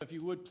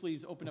you would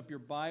please open up your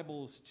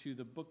Bibles to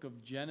the book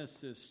of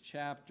Genesis,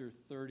 chapter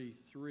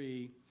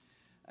 33,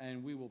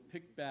 and we will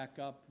pick back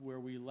up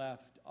where we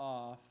left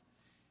off.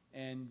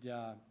 And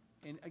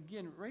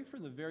again, right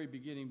from the very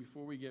beginning,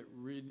 before we get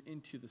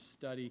into the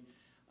study,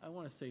 I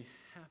want to say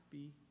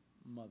Happy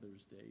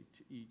Mother's Day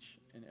to each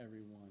and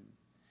every one.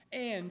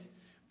 And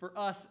for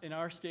us in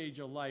our stage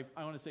of life,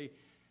 I want to say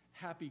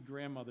Happy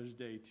Grandmother's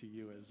Day to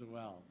you as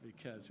well,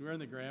 because we're in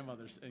the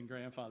grandmother's and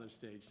grandfather's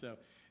stage. So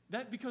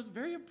that becomes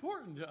very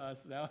important to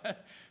us now.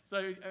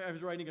 So I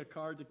was writing a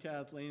card to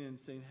Kathleen and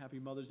saying Happy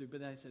Mother's Day,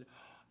 but then I said,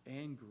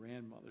 and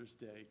Grandmother's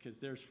Day, because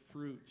there's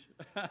fruit.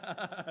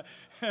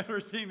 We're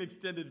seeing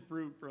extended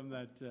fruit from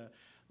that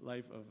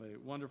life of a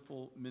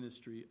wonderful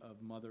ministry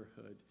of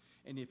motherhood.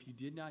 And if you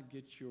did not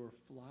get your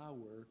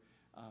flower,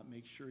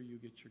 make sure you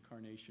get your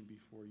carnation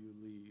before you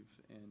leave.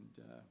 And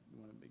we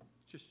want to make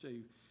just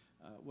say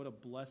what a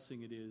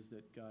blessing it is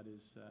that God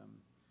is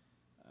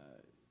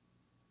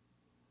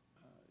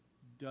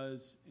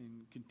does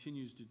and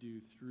continues to do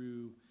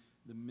through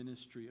the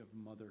ministry of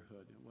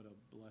motherhood. And what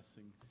a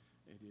blessing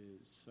it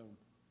is. So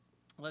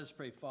let us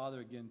pray.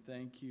 Father, again,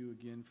 thank you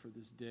again for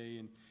this day.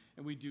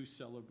 And we do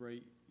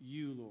celebrate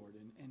you, Lord,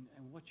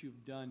 and what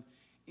you've done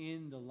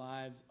in the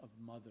lives of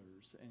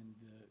mothers and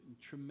the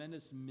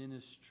tremendous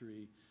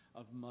ministry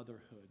of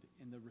motherhood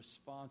and the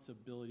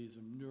responsibilities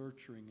of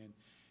nurturing and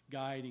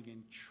guiding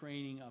and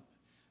training up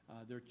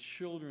their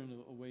children in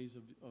the ways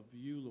of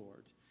you,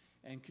 Lord.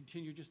 And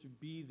continue just to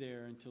be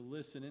there and to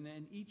listen.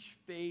 And each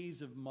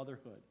phase of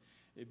motherhood,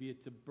 be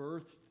it the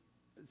birth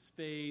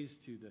phase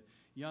to the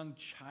young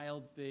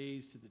child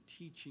phase to the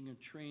teaching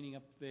and training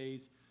up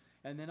phase,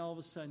 and then all of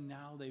a sudden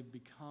now they've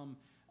become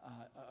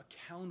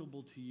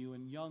accountable to you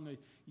and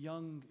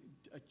young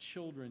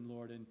children,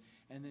 Lord. And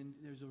then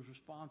there's those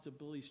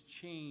responsibilities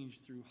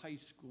change through high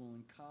school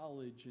and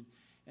college,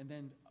 and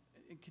then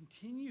it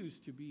continues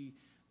to be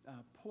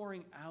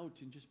pouring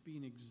out and just be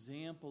an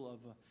example of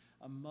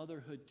a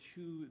motherhood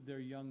to their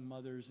young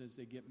mothers as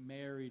they get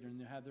married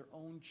and they have their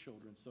own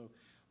children. So,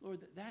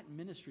 Lord, that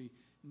ministry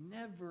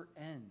never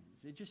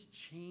ends. It just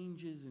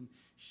changes and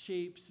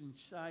shapes and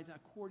size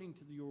according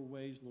to your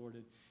ways, Lord,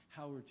 and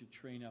how we're to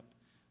train up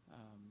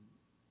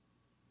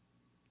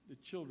the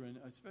children,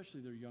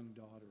 especially their young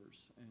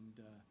daughters.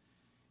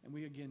 And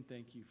we again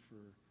thank you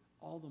for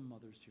all the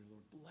mothers here,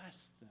 Lord.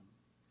 Bless them.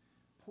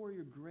 Pour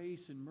your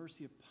grace and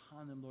mercy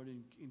upon them, Lord,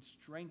 and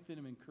strengthen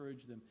them,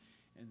 encourage them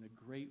in the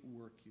great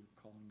work you've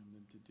calling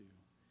them to do.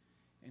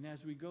 And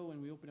as we go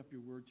and we open up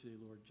your word today,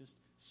 Lord, just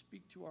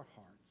speak to our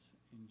hearts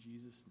in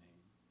Jesus' name.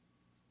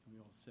 And we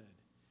all said,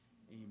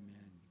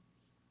 amen.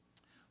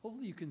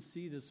 Hopefully you can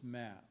see this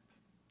map.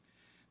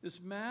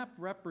 This map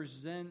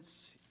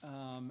represents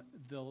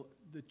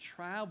the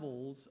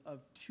travels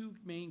of two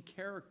main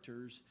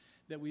characters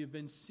that we have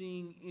been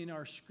seeing in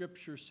our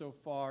scripture so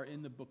far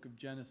in the book of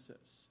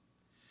Genesis.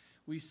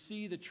 We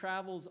see the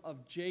travels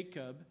of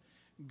Jacob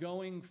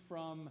going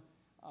from,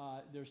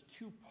 there's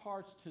two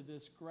parts to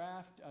this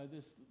graph,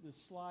 this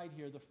slide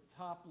here. The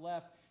top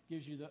left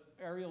gives you the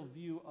aerial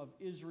view of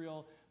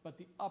Israel, but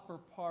the upper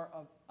part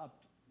up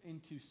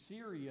into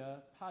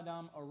Syria,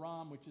 Padam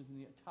Aram, which is in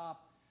the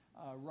top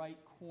right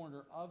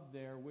corner of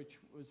there, which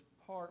was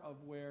part of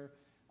where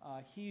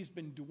he's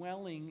been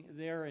dwelling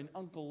there in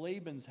Uncle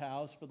Laban's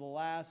house for the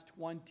last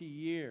 20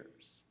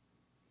 years.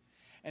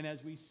 And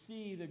as we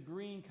see the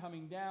green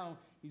coming down,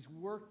 he's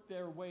worked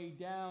their way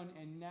down,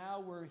 and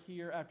now we're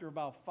here after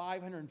about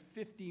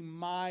 550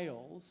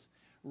 miles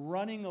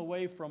running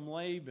away from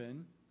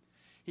Laban.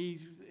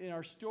 In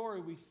our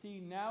story, we see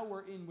now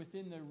we're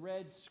within the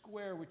red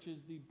square, which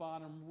is the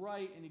bottom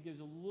right, and it gives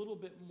a little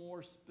bit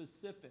more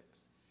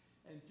specifics.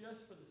 And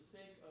just for the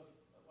sake of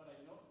what I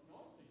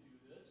normally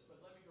do this,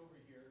 but let me go over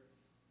here.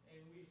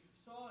 And we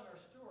saw in our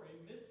story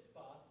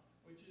Mitzpah,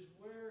 which is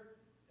where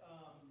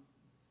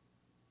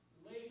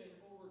Laban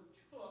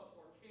overtook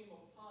or came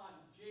upon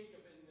Jacob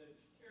in the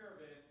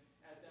caravan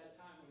at that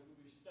time when we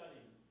were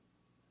studying.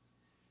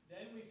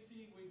 Then we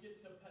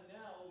get to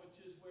Peniel, which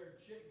is where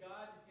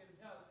God,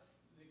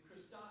 the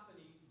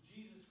Christophany,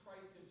 Jesus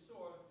Christ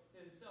himself,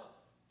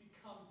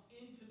 becomes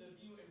into the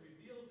view and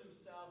reveals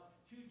himself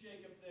to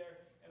Jacob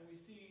there. And we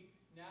see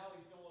now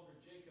he's no longer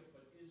Jacob,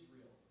 but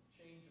Israel.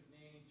 Change of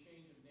name,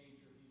 change of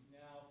nature. He's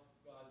now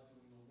God's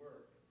doing the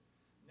work.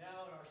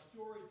 Now in our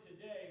story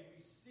today,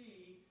 we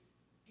see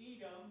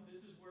Edom.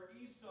 This is where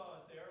Esau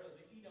is there.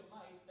 The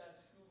Edomites,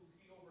 that's who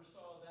he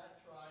oversaw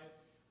that tribe,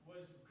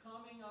 was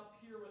coming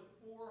up here with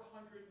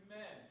 400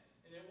 men.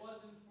 And it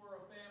wasn't for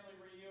a family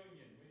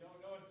reunion. We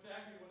don't know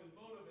exactly what his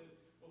motive is.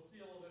 We'll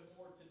see a little bit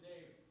more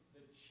today,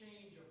 the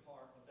change of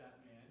heart of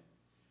that man.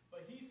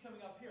 But he's coming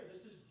up here.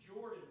 This is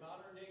Jordan,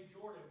 modern-day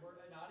Jordan. We're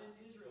not in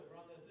Israel.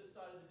 We're on this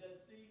side of the Dead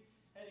Sea,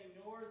 heading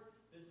north.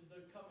 This is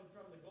coming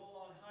from the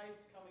Golan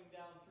Heights, coming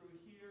down through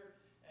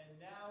here. And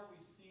now we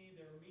see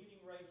they're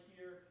meeting right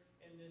here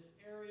in this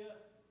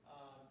area.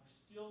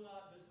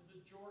 This is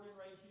the Jordan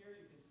right here.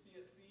 You can see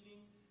it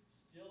feeding.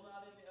 Still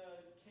not in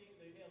the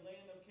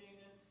land of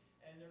Canaan.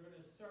 And they're going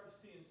to start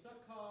seeing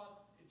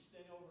Succoth,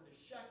 then over to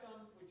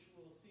Shechem, which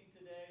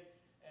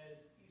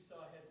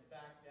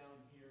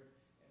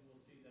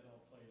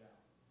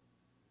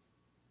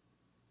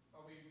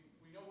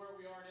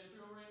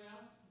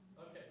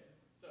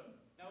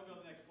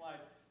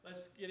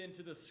Let's get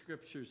into the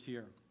scriptures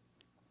here.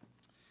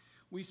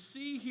 We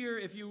see here,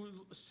 if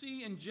you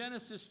see in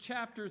Genesis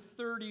chapter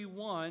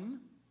 31,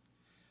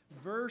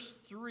 verse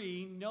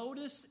 3,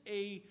 notice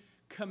a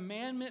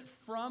commandment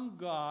from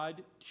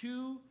God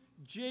to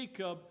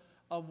Jacob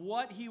of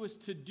what he was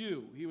to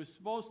do. He was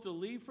supposed to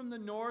leave from the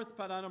north,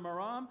 Padan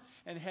Aram,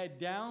 and head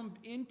down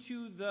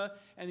into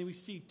and then we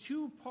see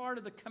two parts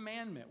of the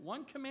commandment.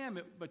 One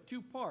commandment, but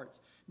two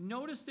parts.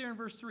 Notice there in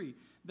verse 3,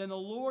 then the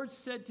Lord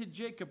said to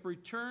Jacob,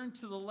 return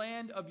to the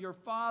land of your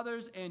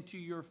fathers and to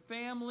your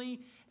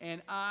family,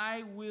 and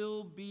I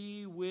will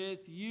be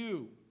with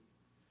you.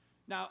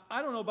 Now,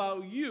 I don't know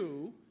about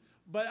you,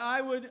 but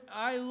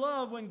I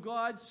love when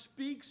God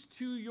speaks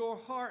to your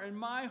heart and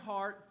my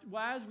heart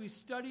as we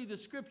study the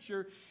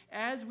Scripture.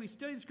 As we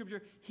study the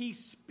Scripture, He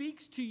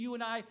speaks to you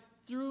and I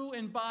through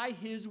and by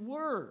His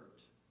Word.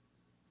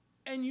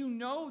 And you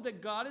know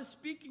that God is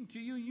speaking to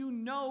you. You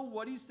know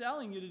what He's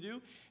telling you to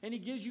do. And He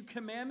gives you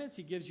commandments.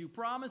 He gives you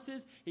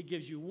promises. He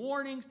gives you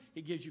warnings.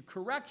 He gives you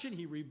correction.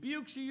 He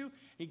rebukes you.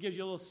 He gives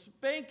you a little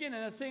spanking. And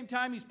at the same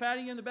time, He's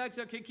patting you in the back.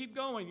 Saying, okay, keep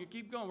going. You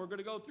keep going. We're going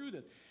to go through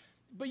this.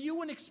 But you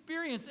wouldn't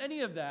experience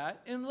any of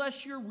that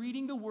unless you're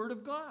reading the Word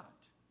of God.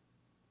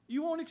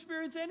 You won't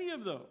experience any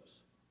of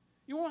those.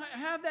 You won't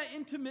have that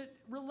intimate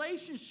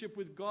relationship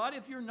with God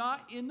if you're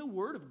not in the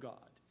Word of God.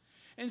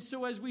 And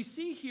so as we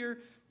see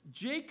here,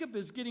 Jacob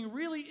is getting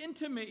really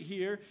intimate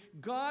here.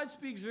 God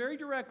speaks very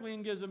directly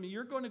and gives him,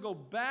 you're going to go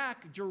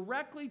back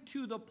directly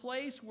to the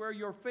place where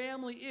your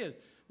family is.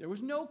 There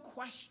was no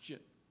question.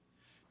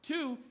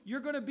 2,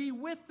 you're going to be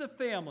with the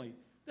family.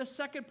 The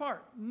second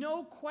part,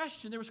 no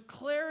question. There was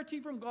clarity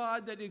from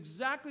God that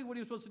exactly what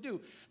he was supposed to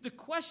do. The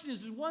question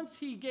is once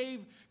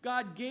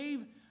God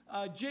gave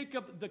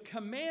Jacob the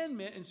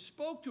commandment and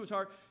spoke to his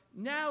heart,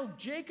 now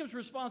Jacob's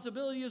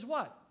responsibility is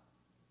what?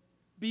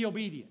 Be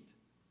obedient.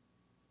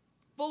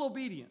 Full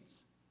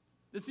obedience.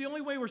 That's the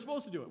only way we're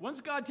supposed to do it. Once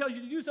God tells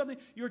you to do something,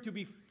 you're to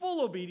be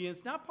full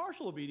obedience, not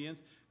partial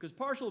obedience, because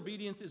partial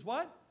obedience is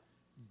what?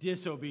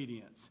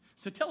 Disobedience.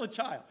 So tell a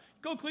child,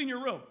 go clean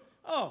your room.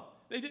 Oh,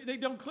 they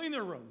don't clean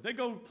their room. They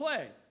go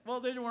play. Well,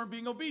 they weren't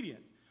being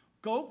obedient.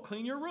 Go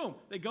clean your room.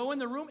 They go in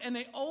the room and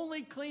they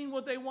only clean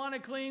what they want to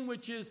clean,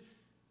 which is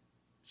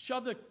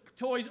shove the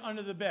toys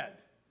under the bed.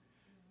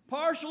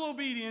 Partial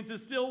obedience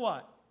is still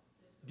what?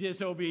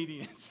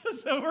 Disobedience.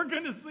 So we're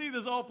going to see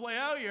this all play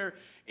out here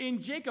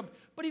in Jacob.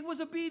 But he was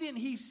obedient.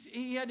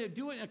 He had to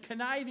do it in a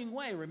conniving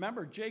way.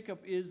 Remember, Jacob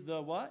is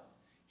the what?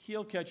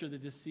 Heel catcher, the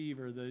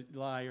deceiver, the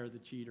liar, the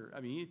cheater.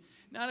 I mean,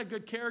 not a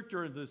good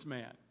character of this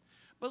man.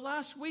 But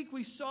last week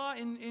we saw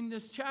in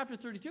this chapter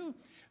 32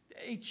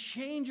 a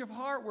change of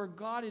heart where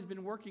God has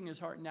been working his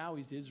heart. Now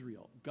he's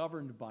Israel,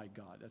 governed by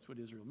God. That's what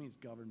Israel means,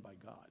 governed by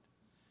God.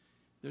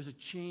 There's a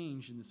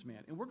change in this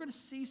man. And we're going to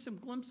see some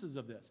glimpses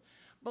of this.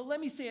 But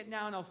let me say it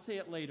now and I'll say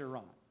it later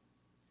on.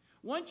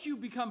 Once you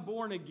become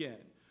born again,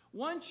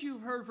 once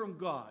you've heard from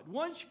God,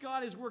 once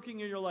God is working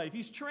in your life,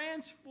 he's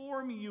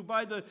transforming you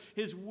by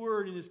his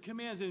word and his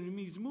commands, and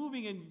he's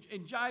moving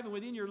and jiving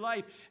within your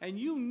life, and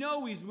you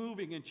know he's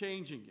moving and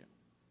changing you.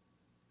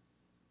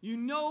 You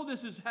know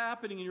this is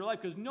happening in your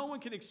life because no one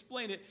can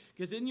explain it,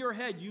 because in your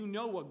head you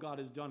know what God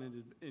has done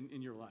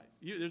in your life.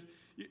 You're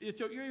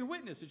your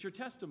witness. It's your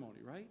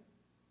testimony, right?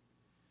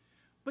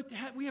 But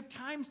we have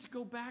times to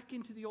go back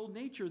into the old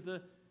nature,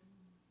 the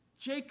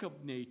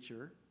Jacob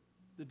nature,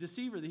 the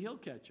deceiver, the heel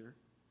catcher.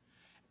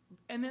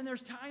 And then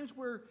there's times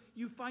where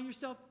you find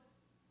yourself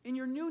in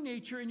your new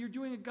nature and you're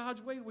doing it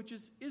God's way, which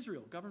is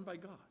Israel, governed by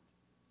God.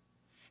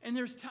 And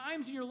there's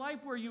times in your life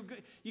where you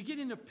get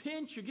into a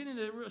pinch, you get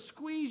into a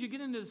squeeze, you get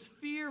into this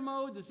fear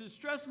mode, this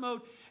distress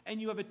mode, and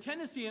you have a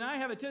tendency, and I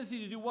have a tendency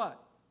to do what?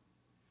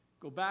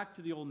 Go back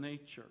to the old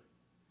nature.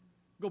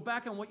 Go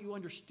back on what you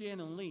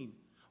understand and lean.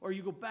 Or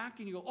you go back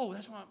and you go, oh,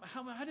 that's why,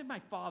 how did my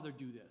father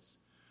do this?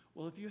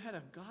 Well, if you had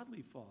a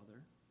godly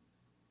father,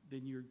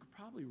 then you're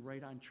probably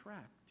right on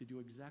track to do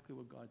exactly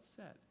what God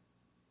said.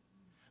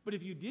 But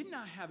if you did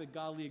not have a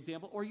godly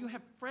example, or you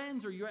have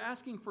friends, or you're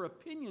asking for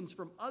opinions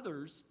from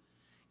others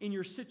in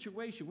your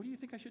situation, what do you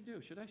think I should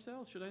do? Should I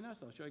sell? Should I not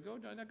sell? Should I go?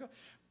 Should I not go?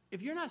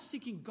 If you're not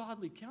seeking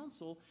godly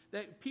counsel,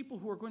 that people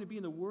who are going to be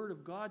in the Word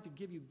of God to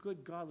give you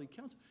good godly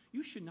counsel,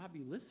 you should not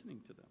be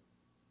listening to them.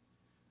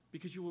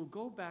 Because you will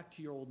go back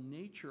to your old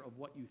nature of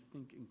what you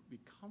think and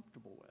be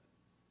comfortable with,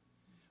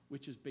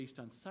 which is based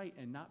on sight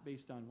and not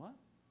based on what?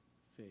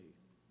 Faith.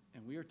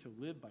 And we are to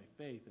live by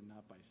faith and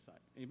not by sight.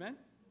 Amen?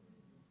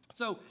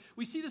 So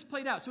we see this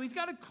played out. So he's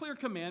got a clear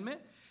commandment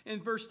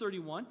in verse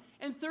 31.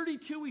 And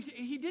 32,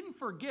 he didn't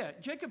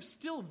forget. Jacob's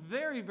still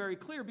very, very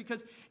clear,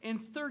 because in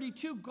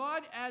 32,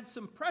 God adds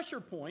some pressure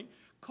point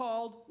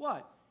called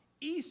what?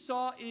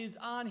 Esau is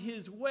on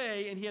his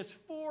way, and he has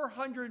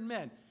 400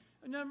 men.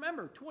 Now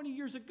remember, 20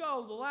 years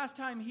ago, the last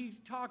time he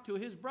talked to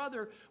his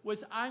brother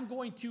was, I'm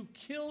going to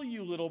kill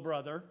you, little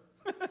brother.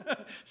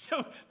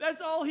 So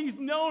that's all he's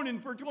known in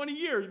for 20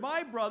 years.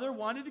 My brother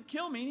wanted to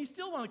kill me, and he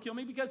still wanted to kill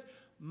me because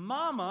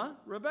Mama,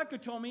 Rebecca,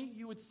 told me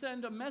you would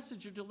send a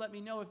messenger to let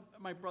me know if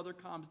my brother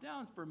calms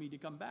down for me to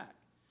come back.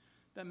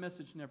 that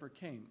message never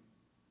came.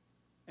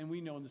 And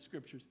we know in the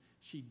scriptures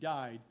she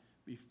died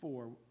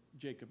before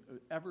Jacob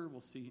ever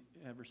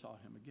saw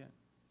him again.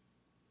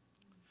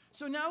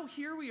 So now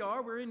here we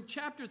are. We're in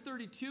chapter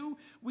 32.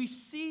 We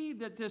see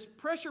that this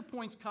pressure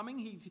point's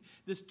coming.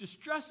 This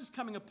distress is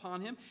coming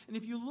upon him. And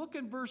if you look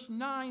at verse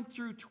 9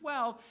 through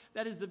 12,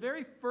 that is the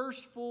very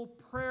first full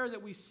prayer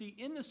that we see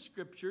in the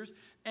scriptures.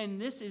 And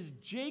this is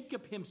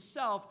Jacob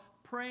himself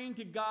praying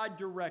to God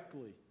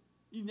directly.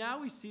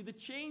 Now we see the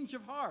change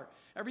of heart.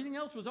 Everything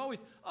else was always,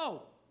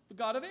 the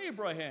God of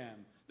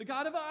Abraham, the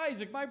God of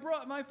Isaac,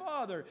 my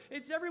father.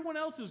 It's everyone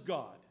else's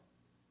God.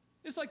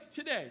 It's like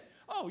today.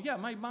 Oh, yeah,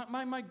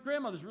 my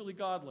grandmother's really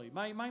godly.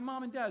 My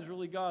mom and dad's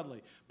really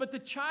godly. But the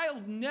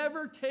child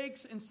never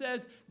takes and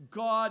says,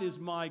 God is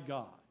my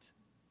God.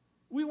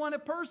 We want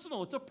it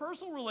personal. It's a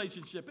personal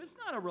relationship. It's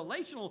not a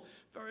relational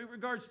in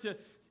regards to,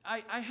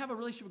 I have a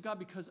relationship with God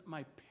because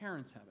my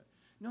parents have it.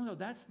 No,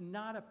 that's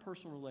not a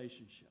personal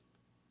relationship.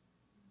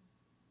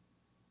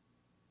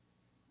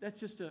 That's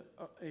just a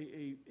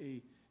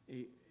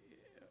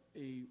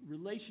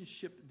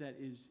relationship that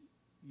is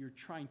you're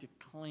trying to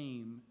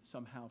claim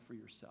somehow for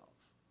yourself.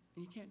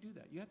 And you can't do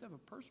that. You have to have a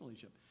personal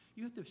relationship.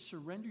 You have to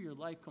surrender your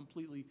life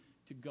completely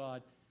to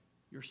God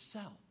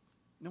yourself.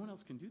 No one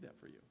else can do that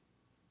for you.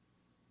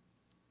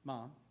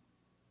 Mom,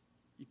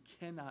 you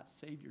cannot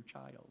save your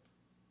child.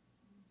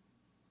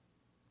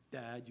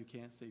 Dad, you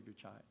can't save your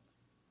child.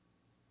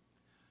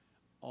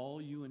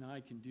 All you and I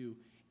can do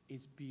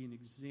is be an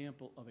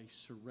example of a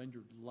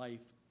surrendered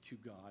life to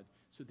God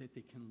so that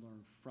they can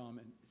learn from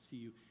and see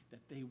you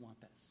that they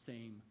want that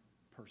same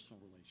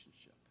personal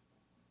relationship.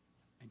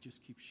 And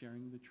just keep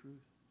sharing the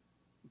truth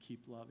and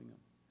keep loving them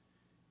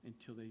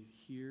until they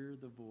hear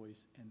the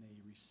voice and they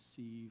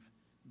receive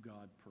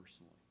God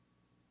personally.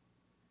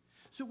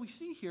 So we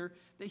see here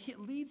that it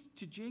leads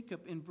to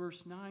Jacob in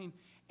verse 9.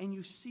 And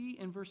you see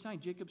in verse 9,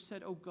 Jacob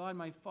said, "O God,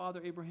 my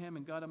father Abraham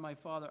and God of my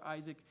father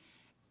Isaac,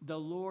 the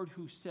Lord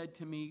who said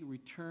to me,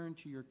 return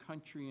to your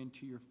country and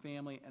to your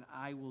family, and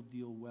I will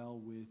deal well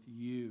with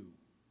you."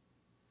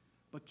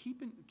 But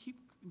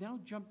now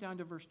jump down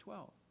to verse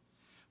 12.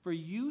 For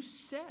you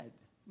said,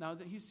 now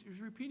that he's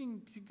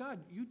repeating to God,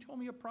 you told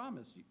me a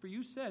promise. For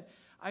you said,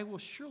 I will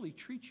surely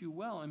treat you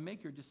well and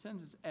make your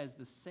descendants as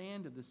the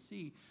sand of the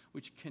sea,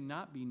 which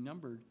cannot be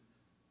numbered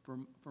for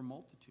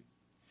multitude.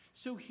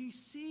 So he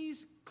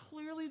sees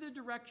clearly the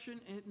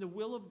direction and the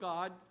will of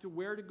God to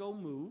where to go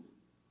move.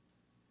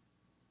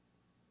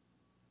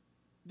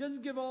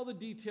 Doesn't give all the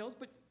details,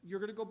 but you're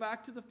going to go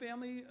back to the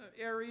family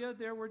area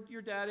there where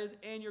your dad is,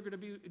 and you're going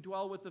to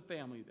dwell with the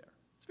family there.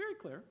 It's very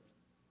clear.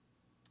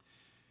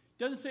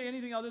 Doesn't say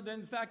anything other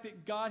than the fact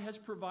that God has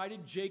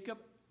provided Jacob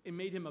and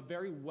made him a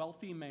very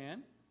wealthy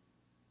man.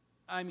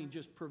 I mean,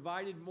 just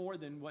provided more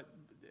than what,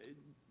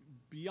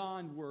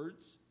 beyond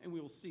words, and we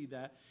will see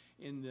that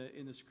in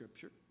the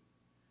scripture.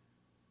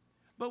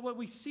 But what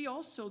we see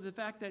also, the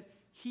fact that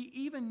he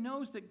even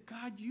knows that,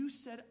 God, you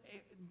said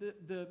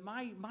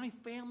my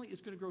family is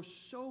going to grow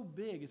so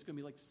big, it's going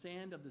to be like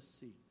sand of the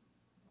sea.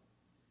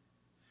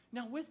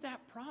 Now, with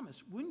that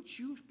promise, wouldn't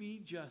you be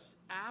just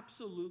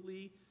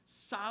absolutely,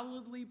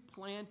 solidly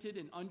planted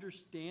and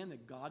understand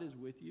that God is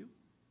with you?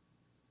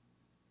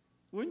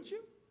 Wouldn't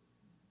you?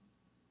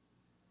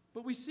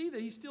 But we see that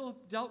he still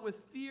dealt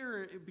with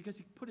fear because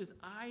he put his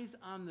eyes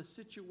on the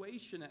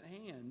situation at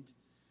hand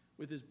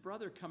with his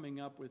brother coming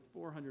up with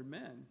 400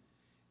 men.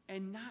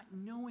 And not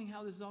knowing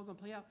how this is all going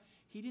to play out,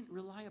 he didn't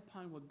rely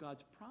upon what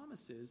God's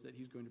promise is, that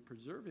he's going to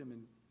preserve him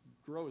and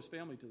grow his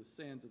family to the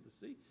sands of the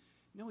sea.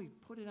 No, he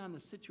put it on the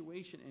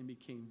situation and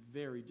became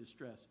very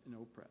distressed and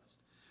oppressed.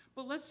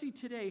 But let's see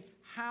today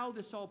how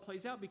this all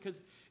plays out,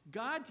 because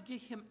God, to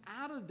get him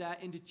out of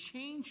that and to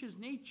change his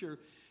nature,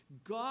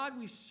 God,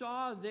 we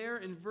saw there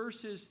in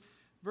verses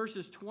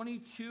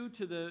 22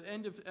 to the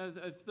end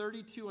of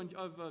 32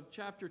 of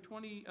chapter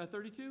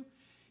 32,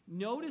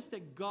 notice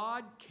that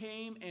God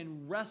came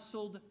and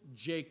wrestled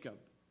Jacob.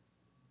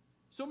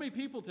 So many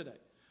people today.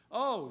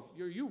 Oh,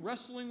 are you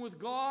wrestling with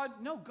God?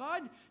 No,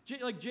 God,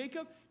 like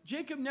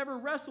Jacob never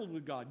wrestled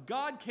with God.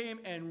 God came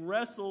and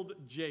wrestled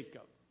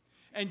Jacob.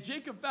 And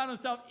Jacob found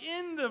himself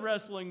in the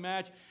wrestling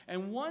match.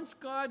 And once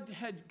God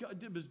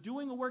was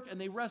doing a work and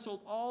they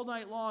wrestled all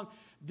night long,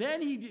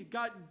 then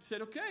God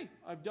said, okay,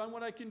 I've done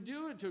what I can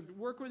do to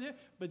work with it.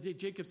 But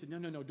Jacob said,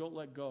 no, don't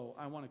let go.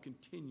 I want to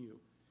continue.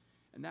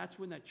 And that's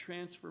when that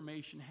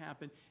transformation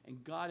happened.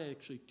 And God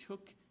actually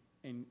took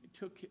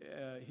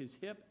his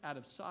hip out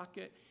of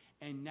socket.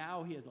 And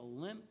now he has a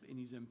limp and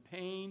he's in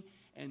pain.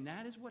 And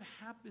that is what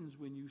happens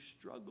when you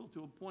struggle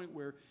to a point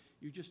where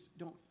you just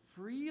don't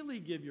freely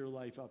give your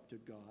life up to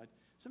God.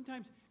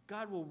 Sometimes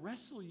God will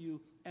wrestle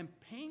you and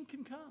pain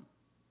can come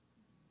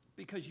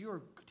because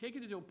you're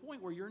taken to a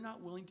point where you're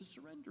not willing to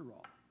surrender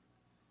all.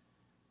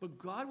 But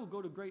God will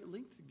go to great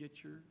lengths to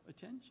get your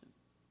attention.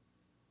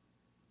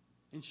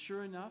 And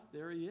sure enough,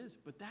 there he is.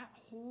 But that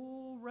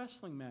whole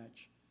wrestling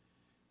match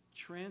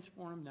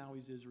transformed him. Now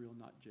he's Israel,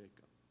 not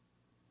Jacob.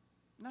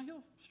 Now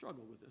he'll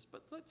struggle with this.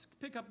 But let's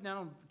pick up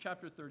now in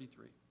chapter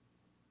 33.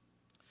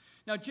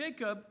 Now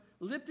Jacob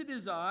lifted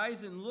his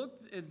eyes and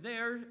looked, and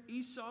there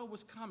Esau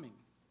was coming.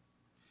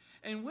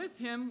 And with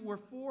him were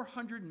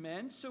 400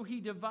 men. So he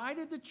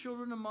divided the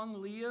children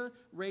among Leah,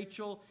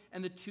 Rachel,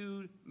 and the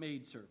 2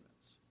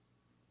 maidservants.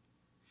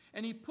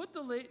 And he put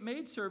the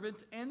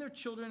maidservants and their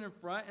children in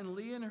front, and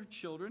Leah and her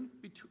children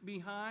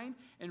behind,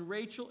 and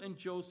Rachel and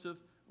Joseph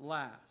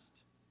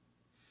last.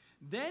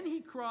 Then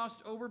he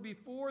crossed over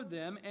before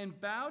them and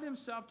bowed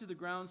himself to the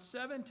ground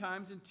 7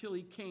 times until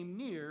he came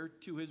near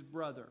to his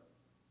brother.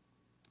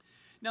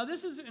 Now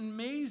this is an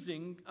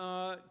amazing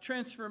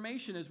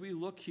transformation as we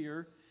look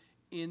here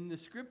in the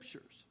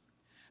scriptures.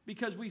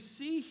 Because we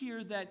see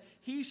here that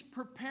he's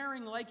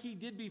preparing like he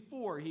did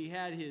before. He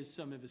had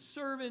some of his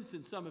servants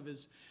and some of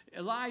his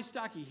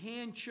livestock he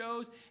hand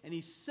chose, and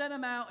he sent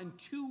them out in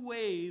 2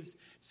 waves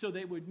so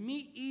they would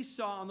meet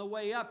Esau on the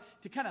way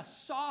up to kind of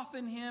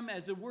soften him,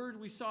 as a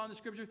word we saw in the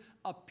scripture,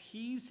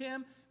 appease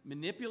him,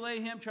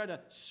 manipulate him, try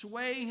to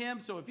sway him.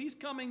 So if he's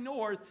coming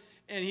north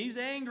and he's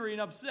angry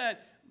and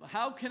upset,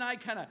 how can I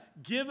kind of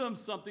give him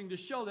something to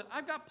show that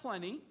I've got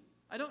plenty?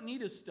 I don't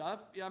need his stuff.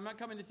 I'm not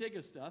coming to take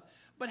his stuff.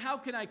 But how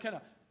can I kind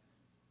of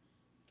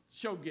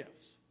show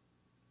gifts?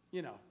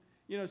 You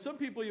know, some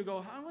people you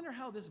go, I wonder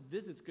how this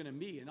visit's going to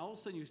be. And all of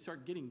a sudden you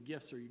start getting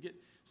gifts, or you get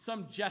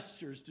some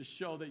gestures to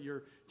show that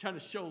you're trying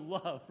to show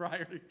love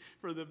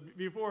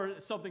before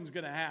something's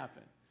going to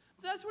happen.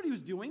 So that's what he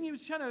was doing. He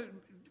was trying to,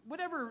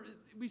 whatever,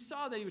 we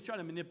saw that he was trying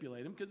to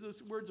manipulate him, because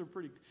those words are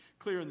pretty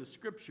clear in the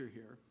scripture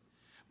here.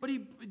 But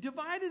he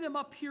divided him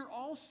up here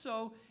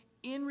also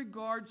in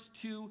regards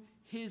to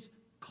his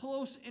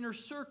close inner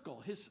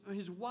circle,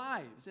 his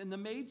wives and the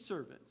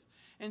maidservants.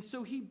 And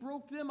so he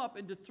broke them up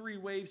into 3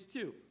 waves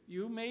too.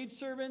 You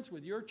maidservants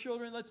with your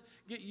children, let's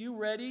get you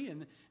ready,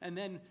 and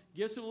then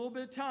give us a little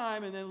bit of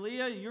time, and then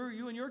Leah,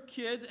 you and your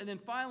kids, and then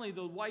finally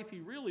the wife he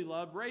really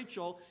loved,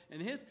 Rachel,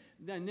 and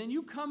then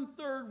you come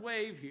 3rd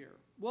wave here.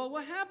 Well,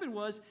 what happened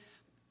was,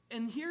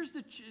 and here's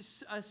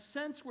a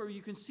sense where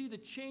you can see the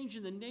change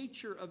in the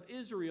nature of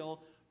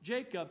Israel,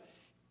 Jacob.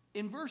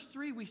 In verse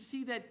 3, we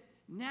see that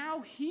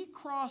now he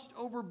crossed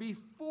over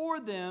before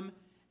them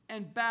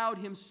and bowed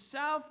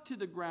himself to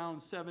the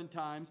ground 7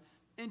 times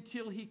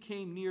until he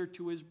came near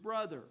to his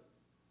brother.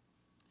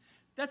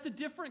 That's a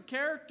different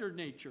character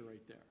nature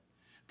right there.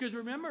 Because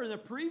remember, in the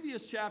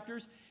previous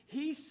chapters,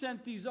 he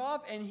sent these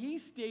off and he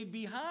stayed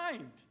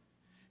behind.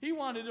 He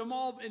wanted them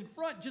all in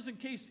front just in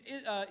case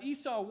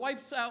Esau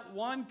wipes out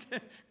one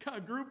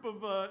group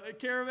of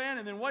caravan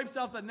and then wipes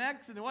out the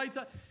next and then wipes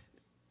out.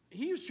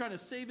 He was trying to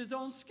save his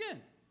own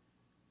skin.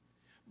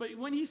 But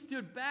when he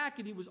stood back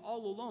and he was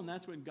all alone,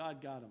 that's when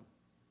God got him.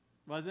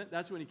 Wasn't it?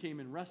 That's when he came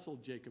and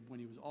wrestled Jacob. When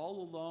he was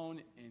all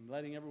alone and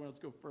letting everyone else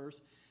go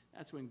first,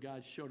 that's when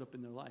God showed up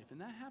in their life. And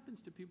that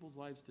happens to people's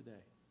lives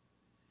today.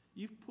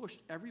 You've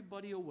pushed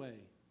everybody away,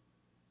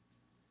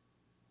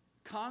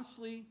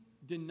 constantly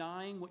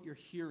denying what you're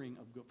hearing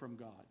from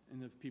God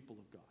and the people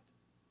of God.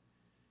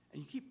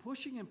 And you keep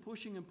pushing and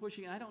pushing and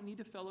pushing. I don't need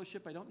to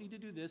fellowship. I don't need to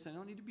do this. I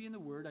don't need to be in the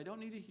Word. I don't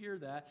need to hear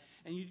that.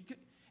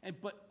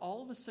 But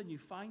all of a sudden you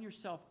find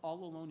yourself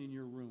all alone in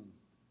your room.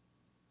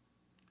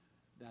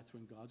 That's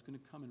when God's going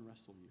to come and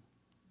wrestle you.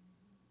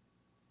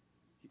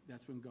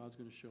 That's when God's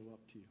going to show up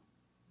to you.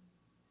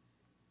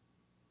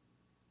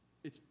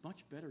 It's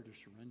much better to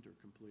surrender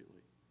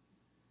completely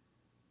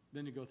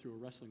than to go through a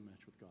wrestling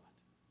match with God.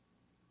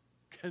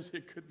 Because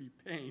it could be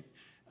pain.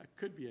 It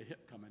could be a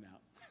hip coming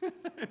out.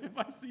 If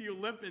I see you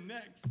limping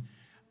next,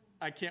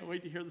 I can't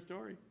wait to hear the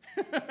story.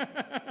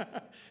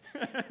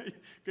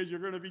 Because you're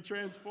going to be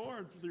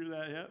transformed through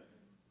that hip.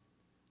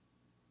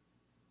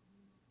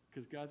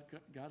 Because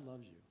God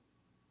loves you.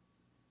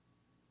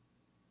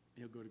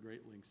 He'll go to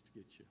great lengths to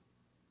get you.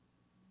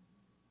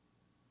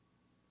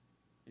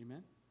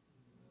 Amen?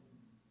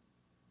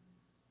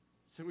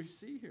 So we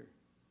see here,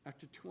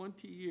 after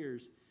 20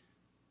 years,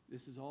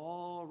 this is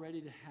all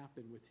ready to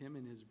happen with him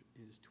and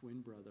his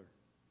twin brother.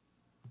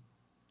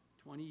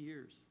 20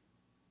 years.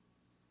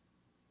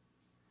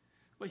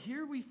 But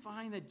here we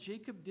find that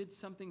Jacob did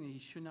something that he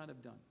should not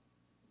have done.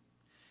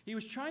 He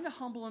was trying to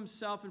humble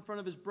himself in front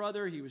of his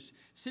brother. He was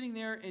sitting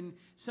there, and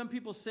some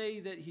people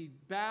say that he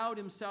bowed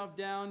himself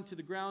down to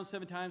the ground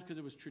 7 times because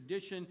it was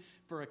tradition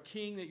for a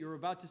king that you're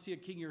about to see a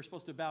king, you're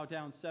supposed to bow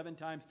down 7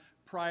 times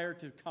prior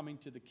to coming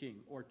to the king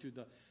or to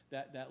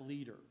that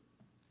leader.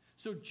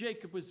 So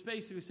Jacob was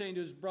basically saying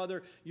to his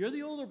brother, you're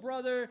the older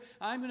brother,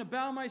 I'm going to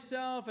bow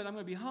myself, and I'm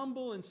going to be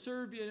humble and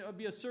serve you,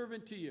 be a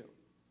servant to you.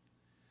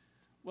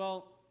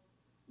 Well,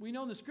 we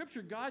know in the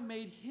scripture, God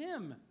made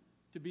him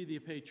to be the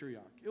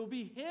patriarch. It will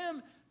be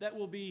him that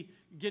will be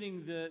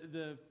getting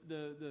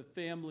the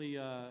family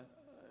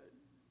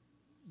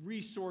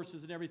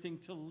resources and everything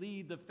to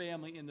lead the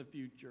family in the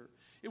future.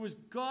 It was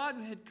God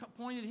who had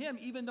appointed him,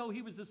 even though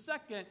he was the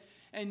second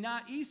and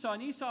not Esau.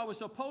 And Esau was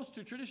supposed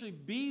to traditionally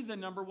be the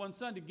number 1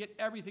 son to get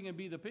everything and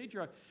be the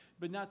patriarch.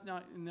 But not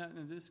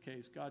in this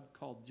case. God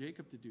called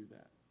Jacob to do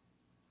that.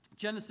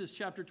 Genesis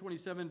chapter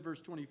 27, verse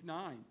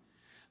 29.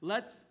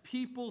 Let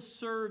people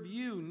serve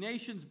you.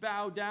 Nations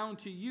bow down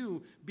to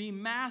you. Be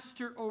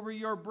master over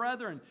your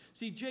brethren.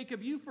 See,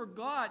 Jacob, you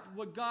forgot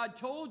what God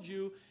told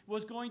you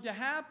was going to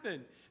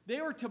happen.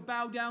 They were to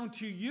bow down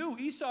to you.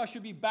 Esau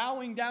should be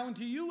bowing down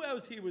to you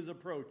as he was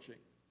approaching.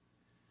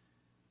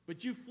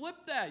 But you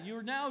flipped that.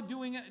 You're now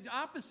doing it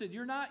opposite.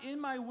 You're not in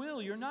my will.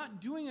 You're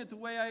not doing it the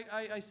way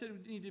I said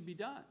it needed to be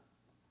done.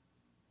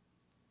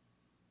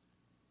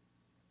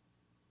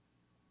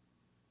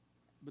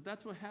 But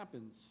that's what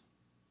happens.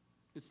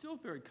 It's still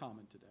very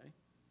common today.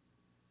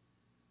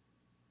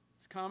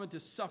 It's common to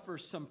suffer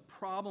some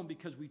problem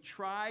because we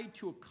try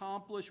to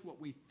accomplish what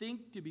we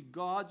think to be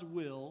God's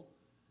will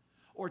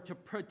or to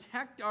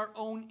protect our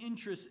own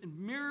interests and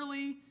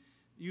merely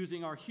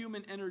using our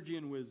human energy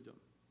and wisdom.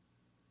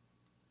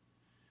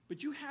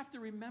 But you have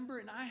to remember,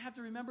 and I have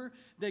to remember,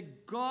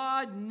 that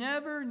God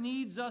never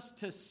needs us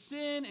to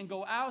sin and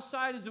go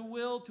outside His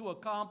will to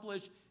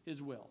accomplish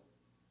His will.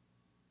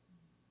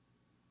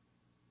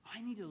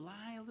 I need to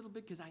lie a little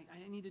bit because I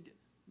need to do...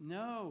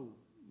 No,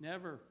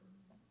 never.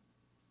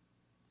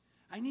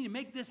 I need to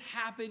make this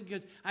happen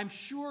because I'm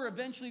sure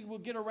eventually we'll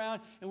get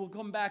around and we'll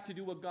come back to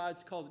do what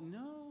God's called.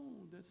 No,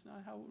 that's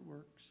not how it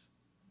works.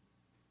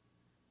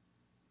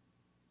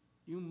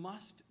 You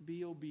must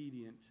be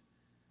obedient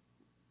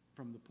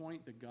from the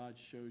point that God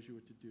shows you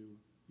what to do.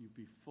 You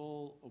be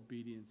full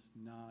obedience,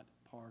 not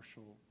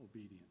partial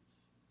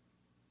obedience.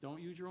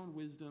 Don't use your own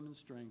wisdom and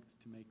strength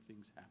to make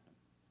things happen.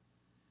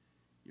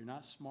 You're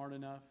not smart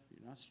enough.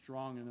 You're not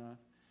strong enough.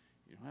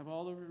 You don't have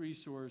all the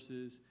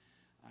resources.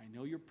 I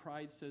know your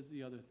pride says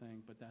the other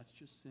thing, but that's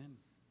just sin.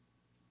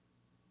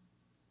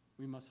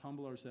 We must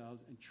humble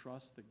ourselves and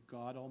trust that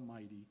God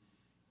Almighty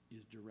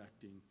is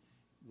directing,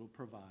 will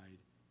provide,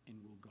 and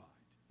will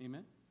guide.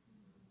 Amen?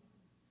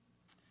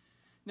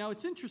 Now,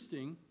 it's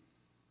interesting.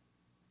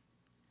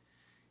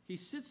 He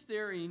sits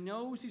there and he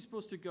knows he's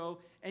supposed to go,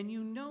 and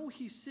you know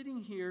he's sitting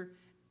here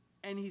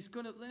and he's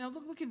going to... Now,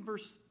 look in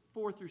verse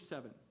 4 through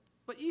 7.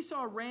 But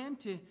Esau ran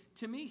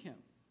to meet him.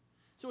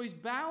 So he's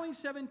bowing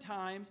 7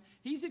 times.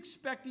 He's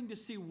expecting to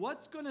see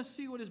what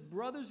his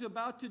brother's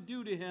about to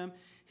do to him.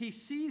 He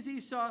sees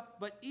Esau,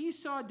 but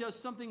Esau does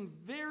something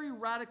very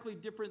radically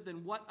different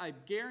than what I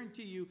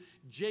guarantee you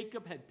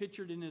Jacob had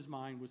pictured in his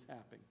mind was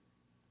happening.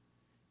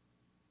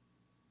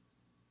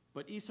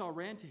 But Esau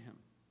ran to him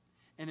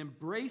and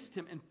embraced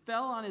him and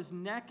fell on his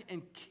neck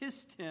and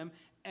kissed him,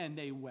 and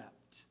they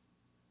wept.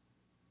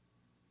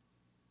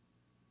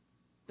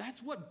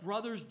 That's what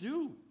brothers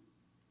do.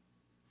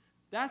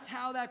 That's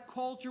how that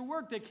culture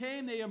worked. They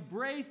came, they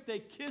embraced, they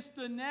kissed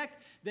the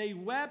neck, they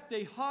wept,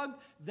 they hugged.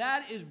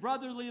 That is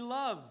brotherly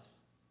love.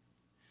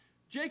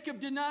 Jacob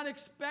did not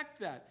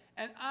expect that.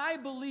 And I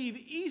believe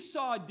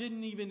Esau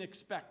didn't even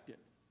expect it.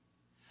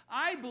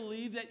 I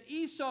believe that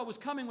Esau was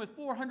coming with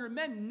 400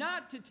 men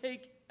not to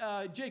take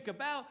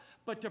Jacob out,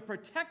 but to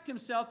protect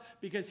himself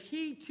because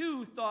he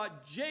too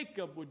thought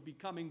Jacob would be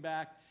coming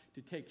back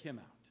to take him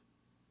out.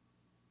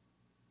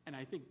 And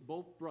I think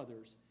both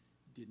brothers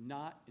did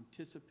not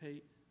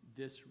anticipate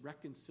this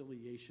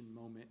reconciliation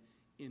moment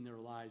in their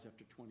lives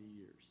after 20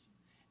 years.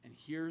 And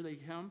here they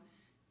come.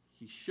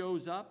 He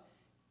shows up.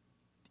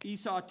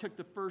 Esau took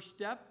the first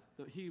step.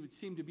 He would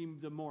seem to be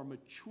the more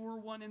mature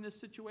one in this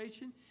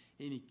situation.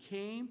 And he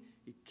came,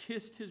 he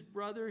kissed his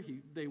brother,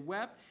 they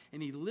wept,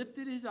 and he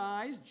lifted his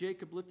eyes.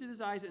 Jacob lifted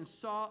his eyes and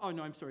saw,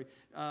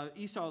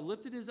 Esau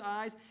lifted his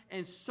eyes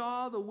and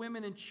saw the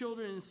women and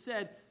children and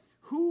said,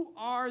 "Who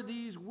are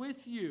these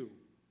with you?"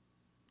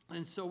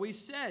 And so he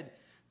said,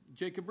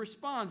 Jacob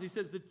responds, he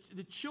says,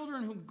 the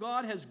children whom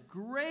God has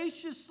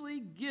graciously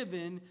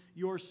given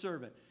your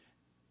servant.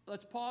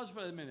 Let's pause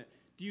for a minute.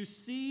 Do you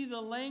see the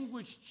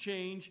language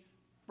change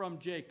from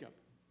Jacob?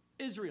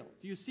 Israel.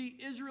 Do you see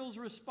Israel's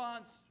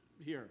response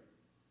here?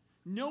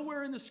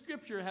 Nowhere in the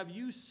scripture have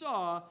you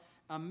saw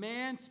a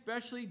man,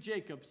 especially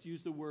Jacob,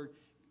 use the word,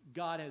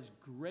 God has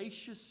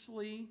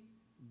graciously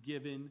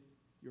given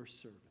your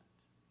servant.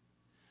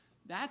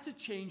 That's a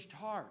changed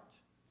heart.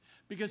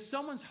 Because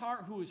someone's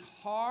heart who is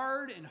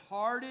hard and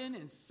hardened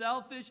and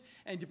selfish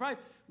and deprived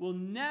will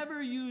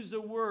never use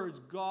the words,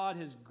 God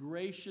has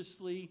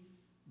graciously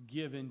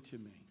given to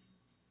me.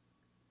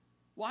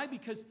 Why?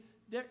 Because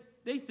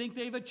they think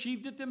they've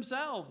achieved it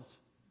themselves.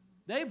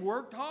 They've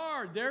worked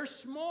hard. They're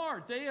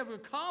smart. They have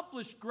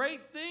accomplished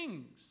great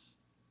things.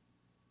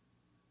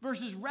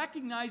 Versus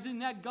recognizing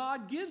that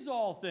God gives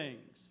all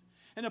things.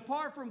 And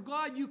apart from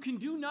God, you can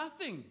do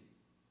nothing.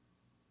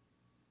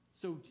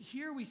 So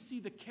here we see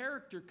the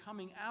character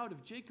coming out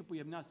of Jacob we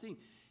have not seen.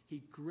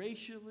 He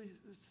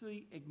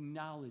graciously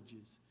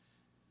acknowledges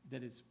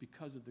that it's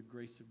because of the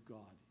grace of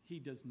God. He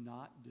does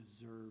not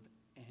deserve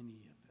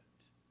any of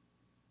it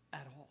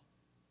at all.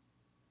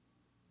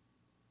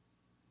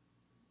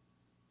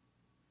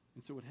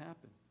 And so what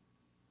happened?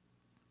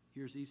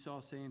 Here's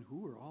Esau saying,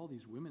 "Who are all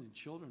these women and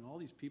children, all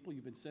these people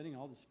you've been sending,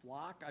 all this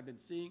flock I've been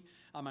seeing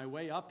on my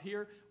way up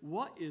here?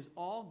 What is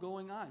all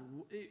going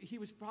on?"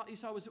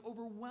 Esau was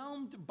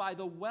overwhelmed by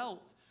the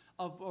wealth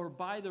or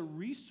by the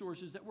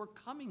resources that were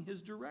coming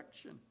his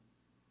direction.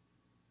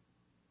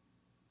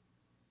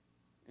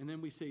 And then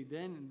we say,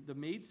 then the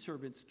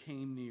maidservants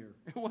came near.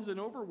 It wasn't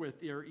over with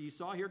there,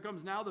 Esau. Here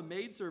comes now the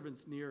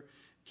maidservants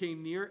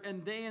came near,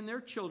 and they and their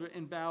children,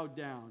 and bowed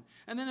down.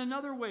 And then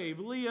another wave,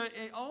 Leah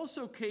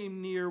also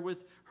came near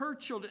with her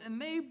children,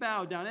 and they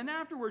bowed down. And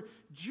afterward,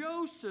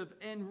 Joseph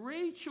and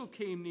Rachel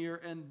came near,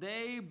 and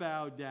they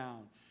bowed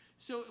down.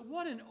 So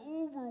what an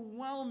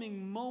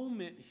overwhelming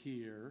moment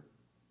here.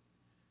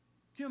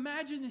 Can you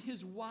imagine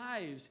his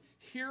wives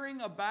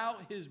hearing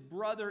about his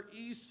brother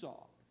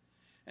Esau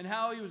and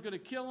how he was going to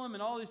kill him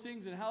and all these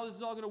things and how this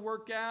is all going to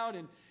work out,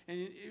 and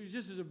it was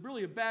just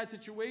really a bad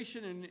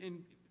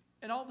situation,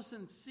 and all of a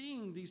sudden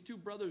seeing these two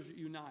brothers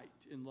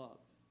unite in love.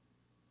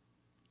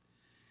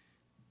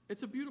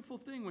 It's a beautiful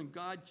thing when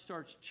God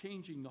starts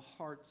changing the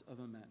hearts of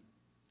a man.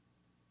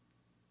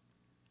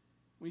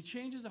 When he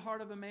changes the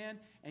heart of a man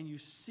and you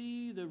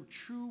see the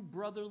true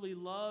brotherly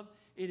love,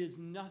 it is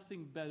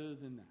nothing better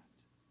than that,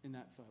 in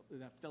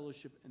that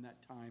fellowship and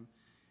that time,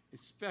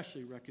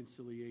 especially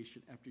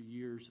reconciliation after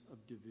years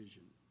of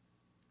division.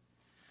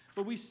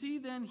 But we see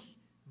then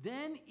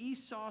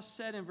Esau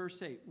said in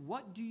verse 8,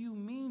 "What do you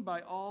mean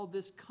by all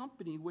this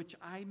company which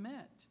I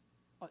met?"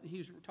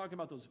 He's talking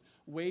about those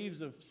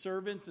waves of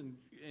servants and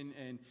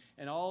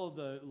all of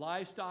the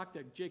livestock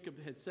that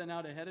Jacob had sent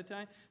out ahead of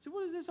time. So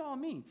what does this all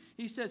mean?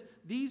 He says,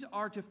 "These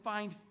are to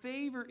find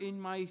favor in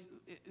my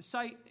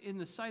sight, in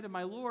the sight of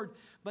my Lord."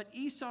 But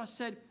Esau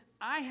said,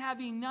 "I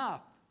have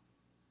enough."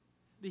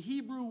 The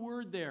Hebrew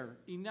word there,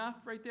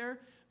 enough right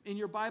there, in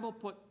your Bible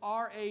put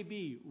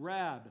R-A-B,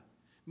 rab,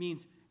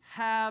 means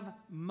have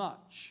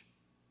much.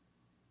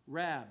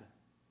 Rab,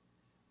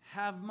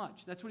 have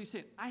much. That's what he's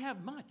saying. I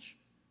have much.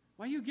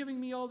 Why are you giving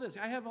me all this?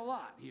 I have a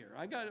lot here.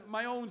 I got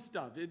my own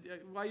stuff.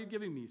 Why are you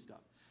giving me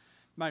stuff?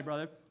 My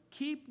brother,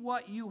 keep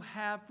what you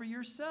have for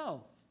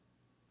yourself.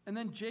 And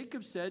then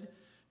Jacob said,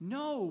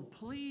 "No,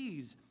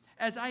 please,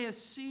 as I have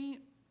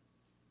seen,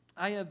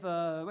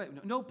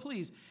 no,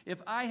 please,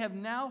 if I have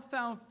now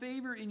found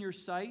favor in your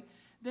sight,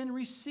 then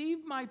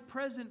receive my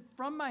present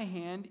from my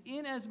hand,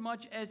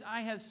 inasmuch as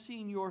I have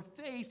seen your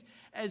face,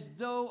 as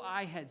though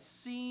I had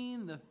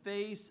seen the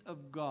face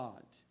of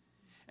God,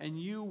 and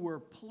you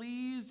were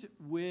pleased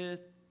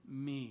with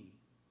me."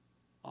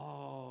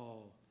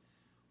 Oh,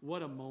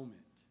 what a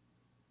moment.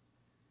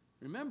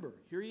 Remember,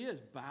 here he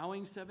is,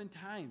 bowing 7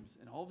 times,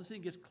 and all of a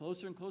sudden he gets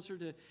closer and closer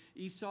to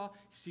Esau.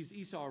 He sees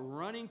Esau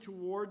running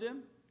toward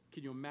him.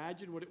 Can you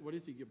imagine what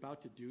is he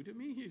about to do to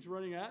me? He's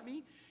running at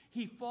me.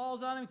 He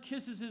falls on him,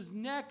 kisses his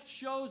neck,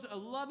 shows a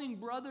loving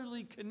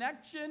brotherly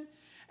connection.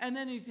 And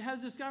then he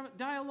has this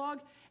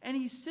dialogue, and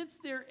he sits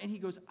there and he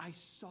goes, "I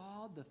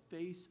saw the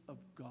face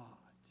of God."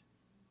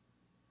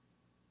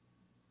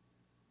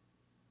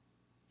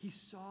 He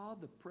saw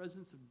the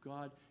presence of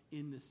God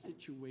in the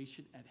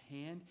situation at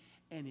hand,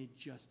 and it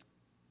just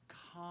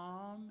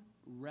calm,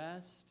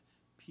 rest,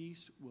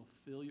 peace will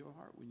fill your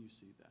heart when you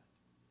see that.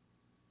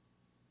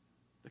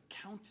 The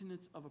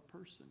countenance of a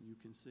person you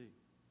can see.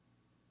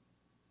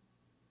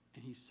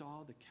 And he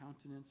saw the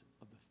countenance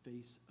of the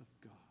face of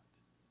God.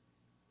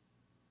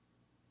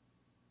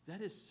 That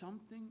is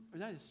something, or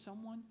that is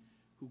someone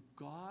who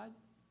God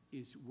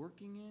is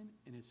working in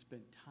and has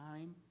spent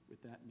time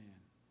with that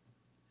man.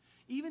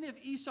 Even if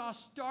Esau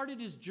started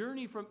his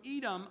journey from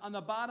Edom on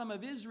the bottom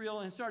of Israel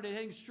and started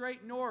heading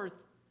straight north,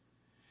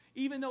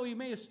 even though he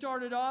may have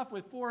started off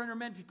with 400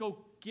 men to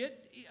go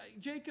get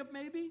Jacob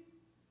maybe,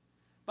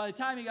 by the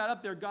time he got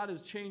up there, God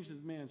has changed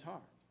his man's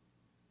heart.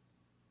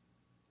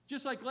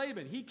 Just like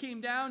Laban, he came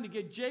down to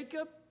get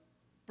Jacob,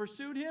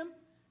 pursued him,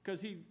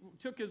 because he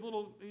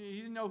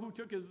didn't know who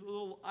took his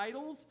little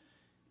idols,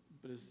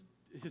 but his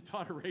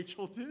daughter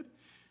Rachel did,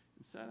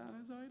 and sat on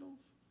his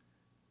idols.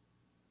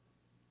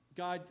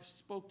 God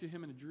spoke to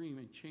him in a dream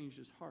and changed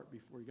his heart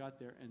before he got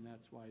there, and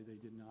that's why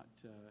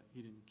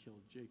he didn't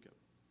kill Jacob.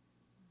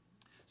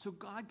 So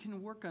God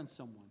can work on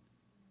someone.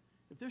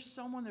 If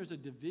there's a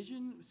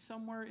division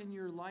somewhere in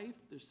your life,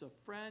 there's a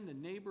friend, a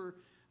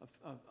neighbor,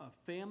 a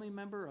family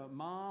member, a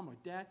mom or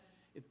dad,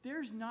 if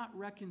there's not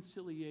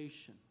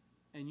reconciliation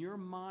and your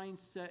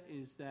mindset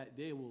is that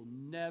they will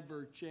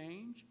never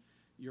change,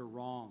 you're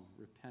wrong.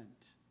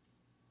 Repent.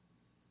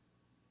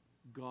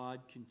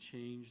 God can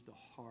change the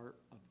heart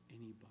of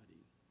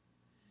anybody.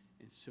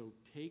 And so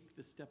take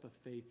the step of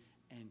faith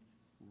and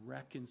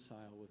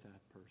reconcile with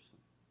that person.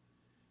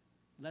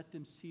 Let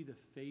them see the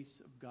face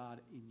of God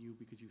in you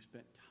because you've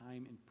spent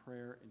time in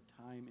prayer and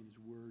time in his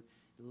word.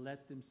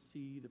 Let them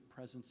see the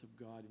presence of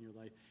God in your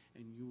life,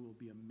 and you will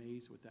be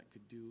amazed what that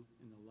could do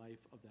in the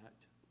life of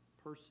that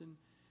person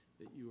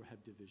that you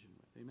have division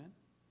with. Amen?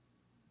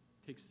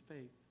 It takes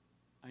faith.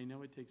 I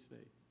know it takes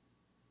faith.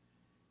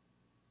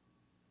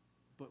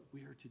 But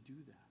we are to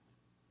do that.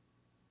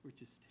 We're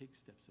to take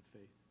steps of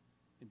faith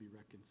and be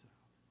reconciled.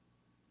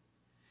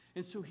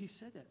 And so he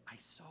said that, "I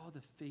saw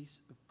the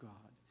face of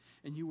God,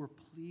 and you were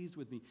pleased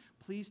with me.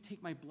 Please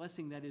take my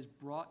blessing that is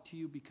brought to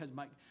you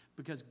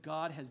because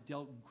God has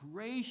dealt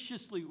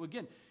graciously."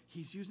 Again,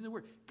 he's using the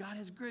word. God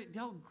has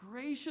dealt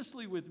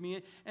graciously with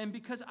me, and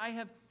because I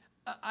have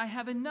I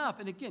have enough.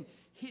 And again,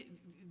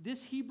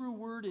 this Hebrew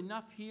word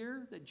enough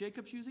here that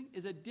Jacob's using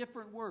is a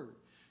different word.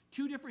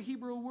 Two different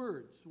Hebrew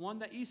words. One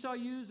that Esau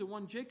used and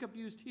one Jacob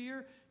used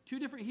here. Two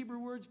different Hebrew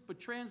words, but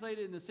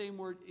translated in the same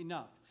word,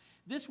 enough.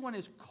 This one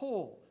is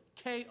kol,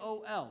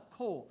 K-O-L,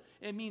 kol.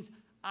 It means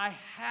I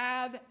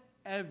have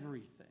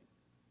everything.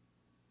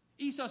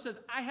 Esau says,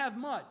 I have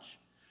much.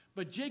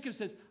 But Jacob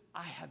says,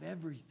 I have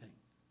everything.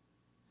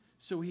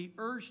 So he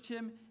urged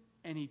him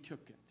and he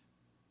took it.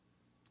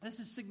 This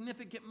is a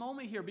significant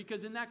moment here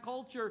because in that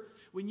culture,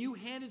 when you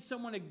handed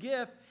someone a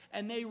gift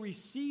and they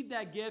received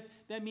that gift,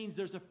 that means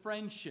there's a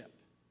friendship.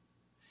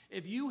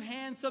 If you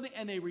hand something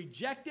and they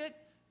reject it,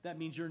 that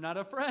means you're not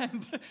a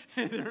friend.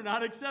 They're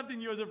not accepting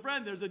you as a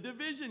friend. There's a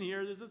division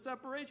here. There's a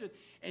separation.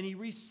 And he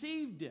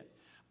received it.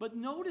 But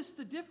notice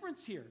the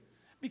difference here.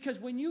 Because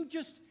when you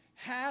just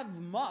have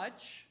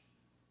much,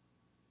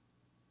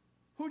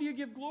 who do you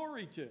give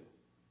glory to?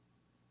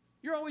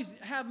 You always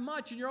have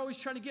much and you're always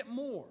trying to get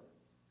more.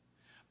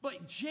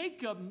 But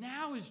Jacob,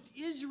 now is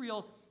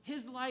Israel,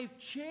 his life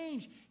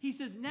changed. He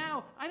says,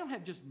 now I don't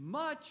have just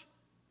much,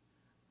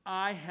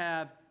 I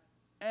have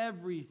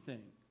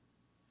everything.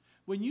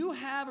 When you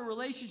have a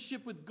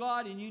relationship with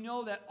God and you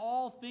know that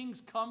all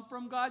things come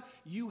from God,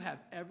 you have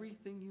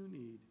everything you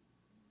need.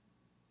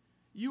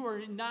 You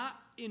are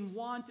not in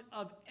want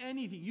of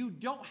anything. You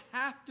don't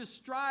have to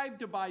strive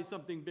to buy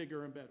something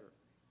bigger and better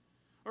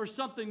or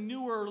something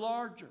newer or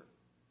larger.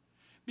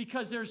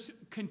 Because there's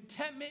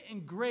contentment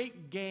and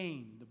great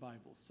gain, the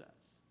Bible says.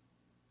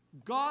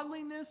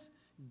 Godliness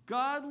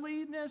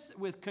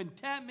with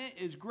contentment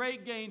is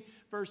great gain,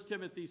 1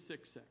 Timothy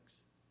 6:6.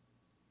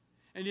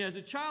 And as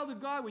a child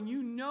of God, when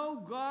you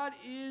know God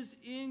is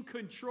in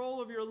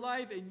control of your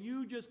life and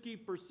you just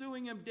keep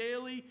pursuing Him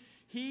daily,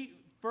 He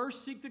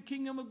first seek the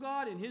kingdom of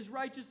God and His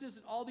righteousness,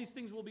 and all these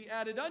things will be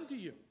added unto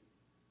you.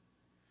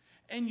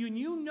 And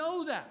you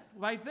know that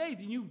by faith,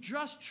 and you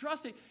just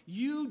trust it,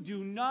 you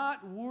do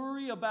not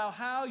worry about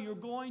how you're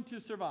going to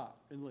survive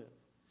and live.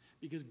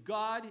 Because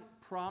God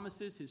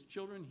promises His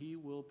children He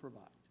will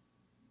provide.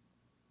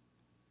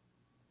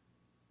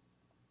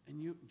 And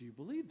do you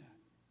believe that?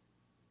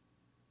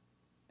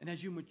 And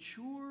as you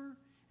mature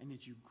and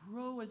as you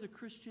grow as a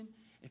Christian,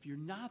 if you're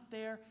not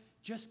there,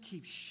 just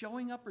keep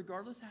showing up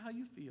regardless of how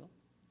you feel.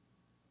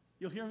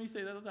 You'll hear me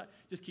say that all the time.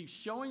 Just keep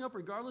showing up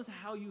regardless of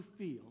how you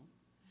feel.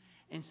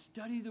 And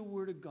study the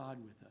Word of God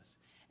with us.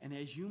 And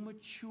as you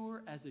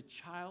mature as a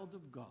child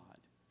of God,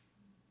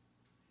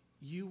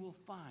 you will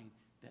find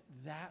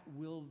that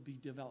will be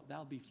developed. That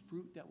will be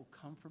fruit that will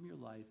come from your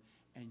life.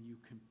 And you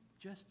can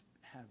just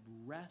have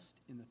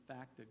rest in the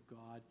fact that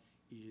God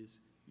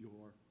is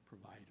your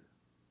provider.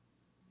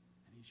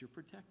 And He's your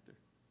protector.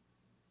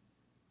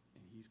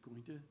 And He's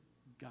going to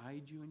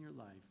guide you in your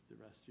life, the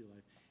rest of your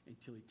life,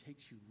 until He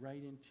takes you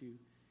right into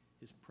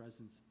His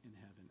presence in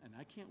heaven. And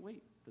I can't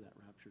wait for that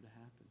rapture to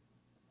happen.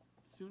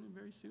 Soon and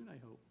very soon, I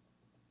hope.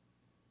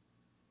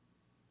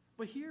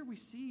 But here we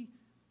see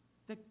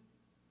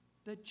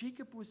that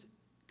Jacob was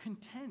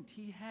content.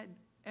 He had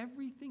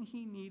everything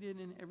he needed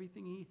and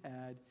everything he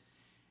had.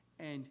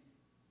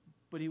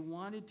 But he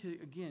wanted to,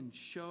 again,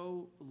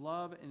 show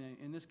love, and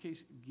in this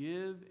case,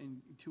 give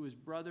to his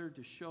brother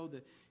to show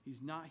that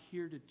he's not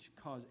here to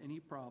cause any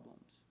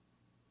problems.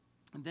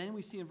 And then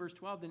we see in verse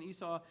 12, then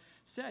Esau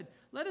said,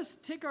 let us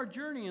take our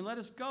journey and let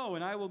us go,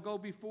 and I will go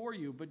before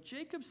you. But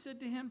Jacob said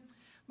to him,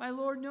 my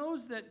Lord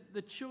knows that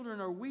the children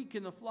are weak,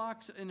 and the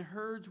flocks and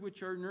herds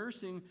which are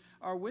nursing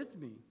are with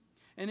me.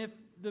 And if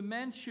the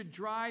men should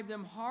drive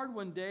them hard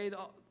one day,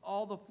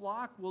 all the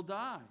flock will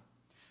die.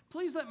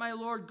 Please let my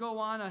Lord go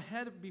on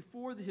ahead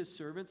before his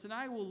servants, and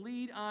I will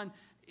lead on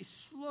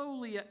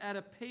slowly at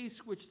a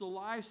pace which the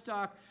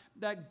livestock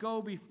that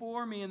go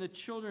before me and the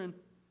children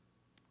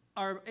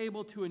are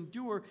able to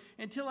endure,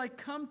 until I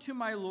come to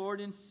my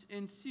Lord in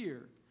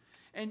Seir.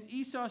 And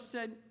Esau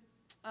said,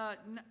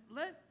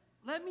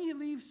 let me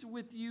leave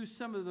with you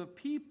some of the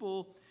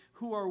people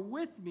who are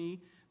with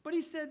me. But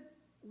he said,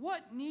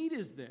 what need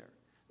is there?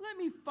 Let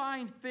me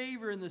find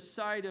favor in the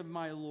sight of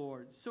my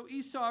Lord. So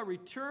Esau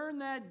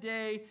returned that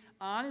day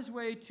on his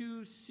way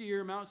to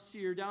Seir, Mount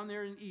Seir, down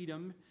there in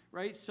Edom,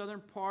 right?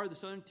 Southern part, the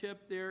southern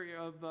tip there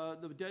of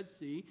the Dead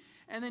Sea.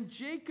 And then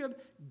Jacob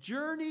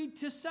journeyed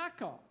to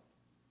Succoth,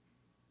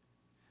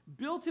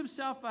 built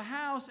himself a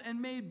house, and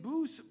made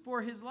booths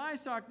for his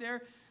livestock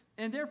there.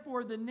 And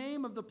therefore, the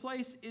name of the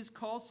place is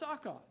called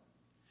Succoth.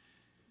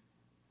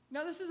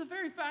 Now, this is a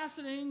very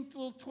fascinating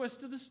little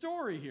twist of the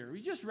story here.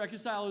 He just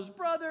reconciled his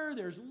brother.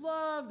 There's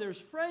love. There's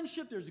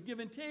friendship. There's a give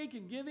and take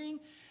and giving.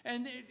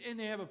 And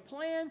they have a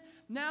plan.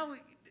 Now,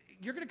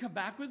 you're going to come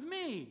back with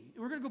me.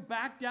 We're going to go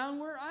back down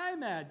where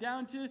I'm at,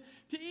 down to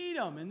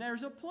Edom. And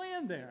there's a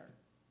plan there.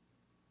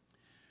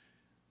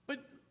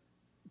 But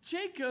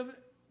Jacob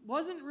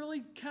wasn't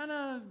really kind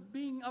of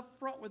being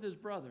upfront with his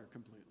brother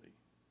completely.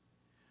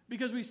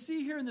 Because we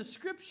see here in the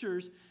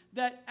scriptures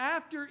that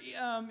after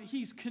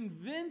he's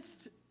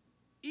convinced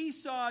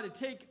Esau to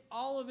take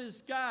all of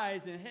his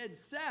guys and head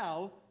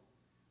south,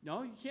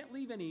 no, you can't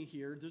leave any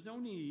here. There's no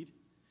need.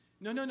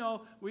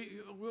 No. We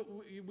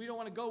don't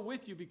want to go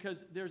with you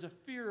because there's a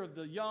fear of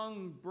the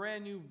young,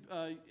 brand new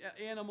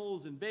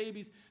animals and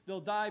babies.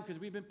 They'll die because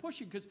we've been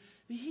pushing. Because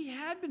he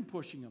had been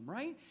pushing them,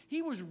 right?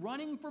 He was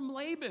running from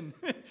Laban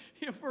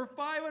for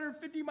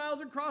 550 miles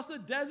across the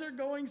desert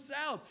going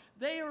south.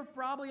 They were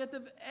probably at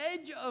the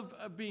edge of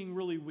being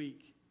really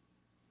weak.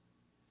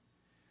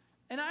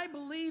 And I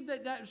believe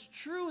that that's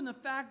true in the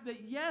fact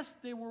that, yes,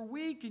 they were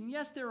weak, and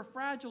yes, they were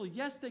fragile.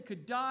 Yes, they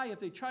could die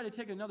if they tried to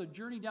take another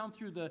journey down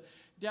through the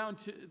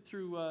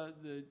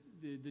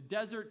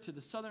desert to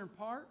the southern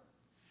part.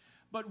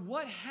 But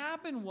what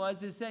happened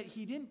is that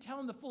he didn't tell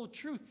them the full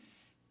truth.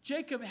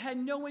 Jacob had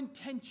no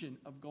intention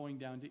of going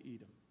down to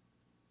Edom.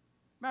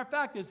 Matter of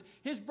fact, as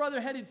his brother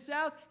headed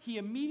south, he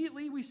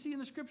immediately, we see in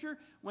the scripture,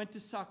 went to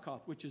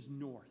Succoth, which is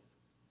north.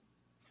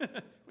 Wait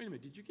a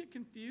minute, did you get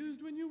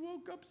confused when you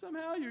woke up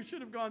somehow? You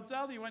should have gone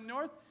south and you went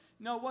north?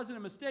 No, it wasn't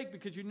a mistake,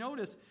 because you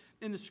notice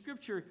in the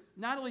scripture,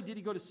 not only did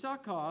he go to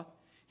Succoth,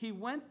 he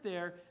went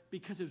there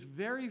because it was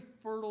very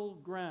fertile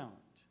ground.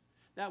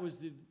 That was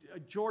the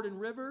Jordan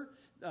River,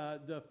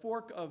 the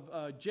fork of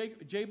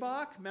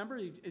Jabbok. Remember,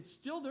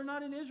 they're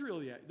not in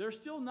Israel yet. They're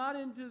still not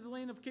into the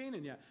land of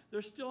Canaan yet.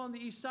 They're still on the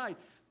east side.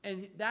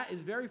 And that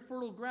is very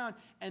fertile ground.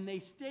 And they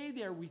stay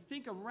there, we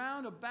think,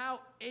 around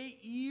about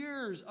 8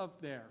 years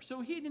up there.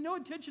 So he had no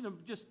intention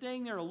of just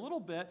staying there a little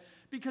bit,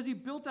 because he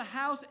built a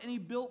house and he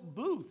built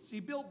booths. He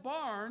built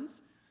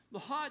barns, the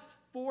huts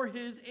for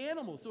his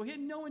animals. So he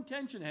had no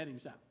intention of heading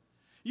south.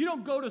 You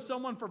don't go to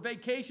someone for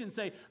vacation and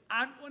say,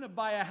 I'm going to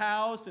buy a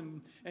house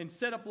and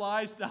set up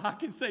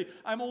livestock and say,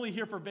 I'm only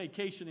here for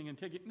vacationing and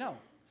take it. No.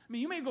 I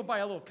mean, you may go buy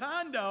a little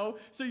condo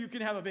so you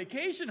can have a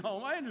vacation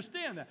home. I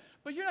understand that.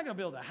 But you're not going to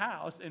build a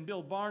house and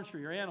build barns for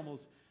your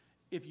animals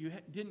if you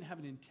didn't have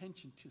an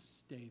intention to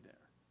stay there.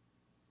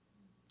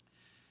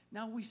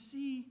 Now we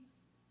see,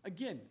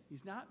 again,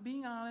 he's not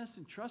being honest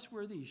and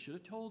trustworthy. He should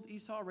have told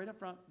Esau right up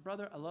front,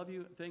 brother, I love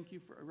you. Thank you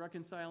for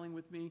reconciling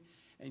with me.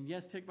 And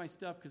yes, take my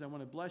stuff because I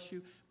want to bless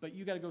you. But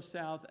you got to go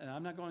south, and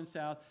I'm not going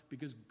south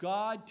because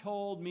God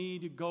told me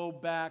to go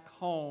back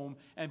home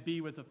and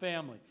be with the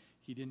family.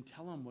 He didn't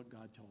tell him what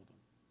God told him.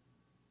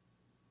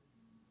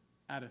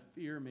 Out of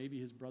fear, maybe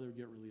his brother would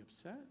get really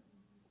upset,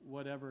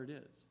 whatever it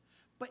is.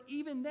 But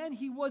even then,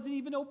 he wasn't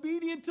even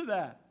obedient to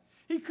that.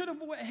 He could have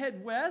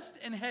head west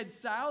and head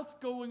south,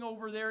 going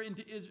over there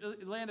into Israel,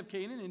 land of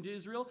Canaan, into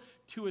Israel,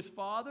 to his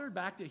father,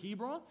 back to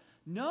Hebron.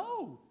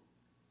 No,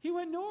 he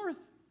went north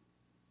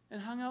and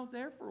hung out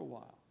there for a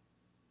while.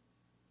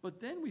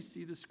 But then we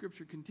see the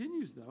scripture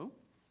continues, though.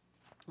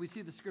 We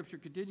see the scripture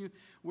continue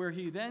where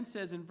he then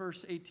says in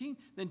verse 18,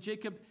 then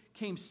Jacob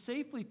came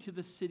safely to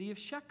the city of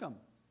Shechem,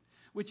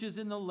 which is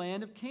in the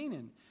land of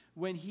Canaan,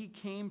 when he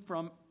came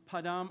from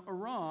Padam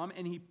Aram,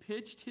 and he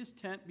pitched his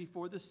tent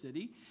before the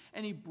city,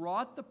 and he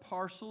brought the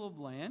parcel of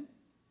land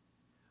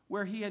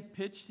where he had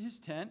pitched his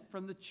tent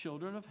from the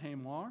children of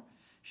Hamor,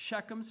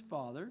 Shechem's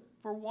father,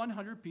 for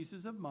 100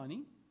 pieces of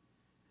money.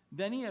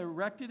 Then he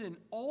erected an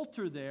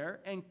altar there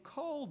and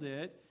called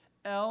it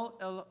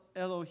El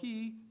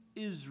Elohi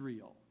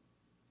Israel.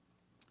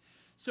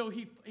 So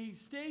he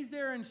stays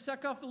there in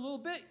Succoth a little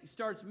bit. He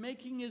starts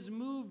making his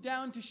move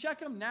down to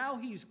Shechem. Now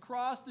he's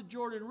crossed the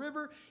Jordan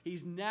River.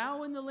 He's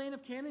now in the land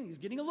of Canaan. He's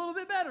getting a little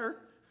bit better.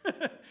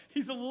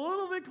 He's a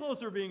little bit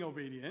closer to being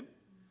obedient.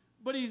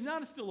 But he's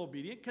not still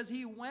obedient because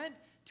he went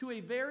to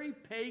a very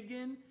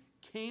pagan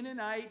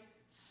Canaanite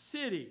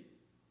city,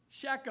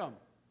 Shechem.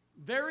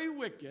 Very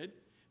wicked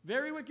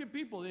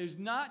people. He's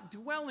not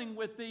dwelling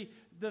with the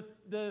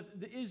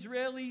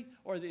Israeli,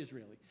 or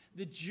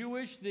the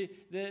Jewish, the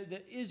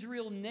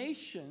Israel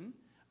nation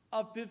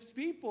of his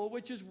people,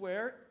 which is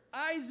where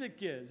Isaac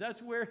is. That's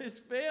where his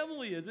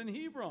family is, in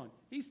Hebron.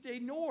 He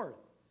stayed north.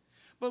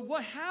 But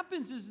what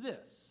happens is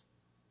this,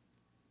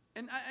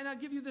 and I'll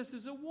give you this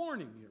as a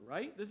warning here,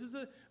 right? This is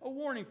a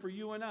warning for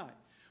you and I.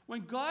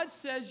 When God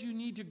says you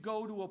need to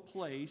go to a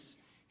place,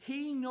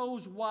 he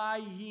knows why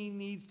he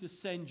needs to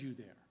send you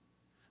there.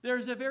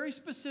 There's a very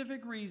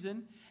specific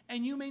reason,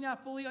 and you may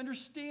not fully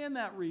understand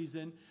that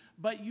reason,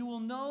 but you will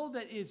know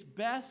that it's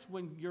best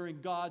when you're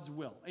in God's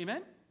will.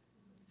 Amen?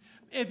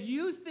 If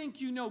you think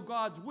you know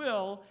God's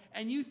will,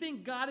 and you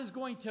think God is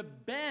going to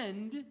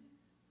bend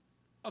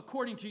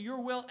according to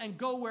your will and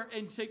go where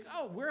and say,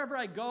 oh, wherever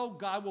I go,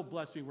 God will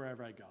bless me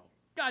wherever I go.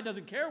 God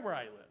doesn't care where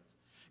I live.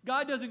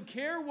 God doesn't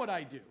care what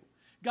I do.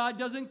 God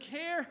doesn't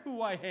care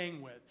who I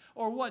hang with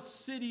or what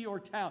city or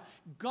town.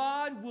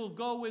 God will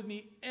go with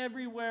me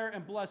everywhere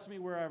and bless me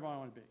wherever I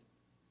want to be.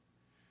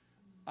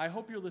 I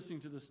hope you're listening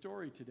to the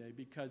story today,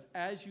 because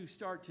as you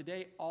start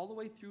today all the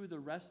way through the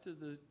rest of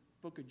the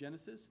book of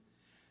Genesis,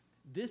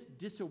 this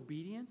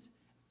disobedience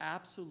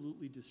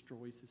absolutely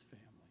destroys his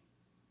family.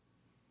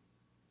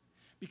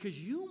 Because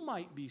you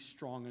might be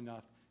strong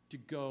enough to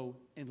go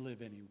and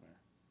live anywhere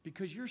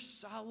because you're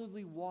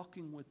solidly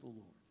walking with the Lord.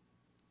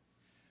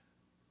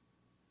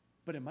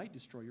 But it might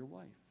destroy your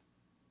wife.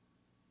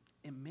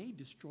 It may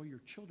destroy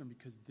your children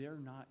because they're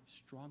not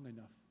strong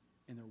enough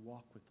in their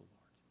walk with the Lord.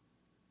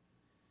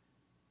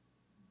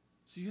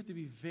 So you have to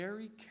be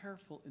very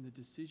careful in the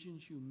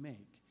decisions you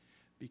make,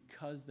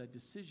 because that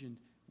decision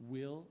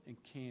will and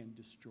can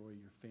destroy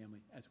your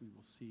family, as we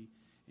will see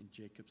in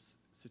Jacob's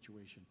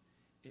situation.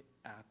 It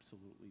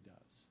absolutely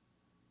does.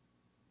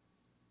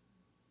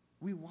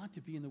 We want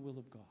to be in the will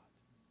of God.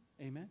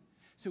 Amen?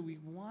 So we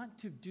want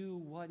to do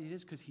what it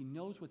is because he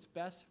knows what's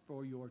best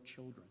for your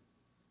children.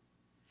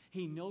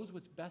 He knows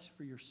what's best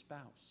for your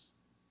spouse.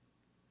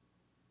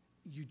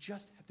 You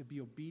just have to be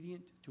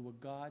obedient to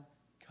what God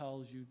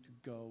calls you to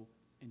go,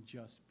 and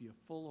just be a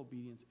full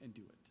obedience and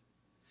do it.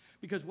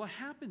 Because what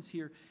happens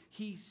here,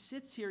 he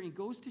sits here and he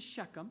goes to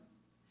Shechem.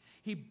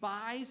 He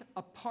buys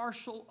a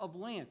parcel of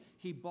land.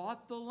 He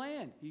bought the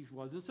land. He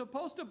wasn't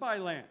supposed to buy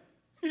land.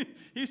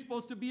 He's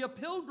supposed to be a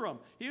pilgrim.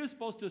 He was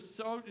supposed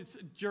to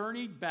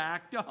journey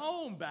back to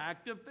home,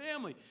 back to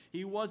family.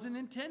 He wasn't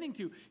intending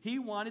to. He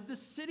wanted the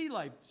city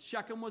life.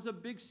 Shechem was a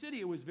big city.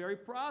 It was very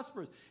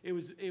prosperous. It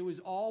was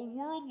all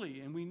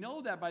worldly, and we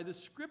know that by the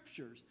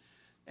scriptures.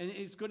 And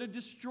it's going to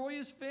destroy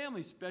his family,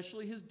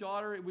 especially his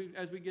daughter,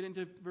 as we get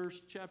into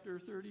chapter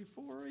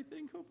 34, I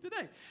think, hope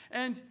today.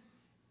 And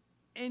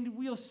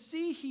we'll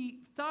see he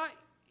thought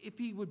if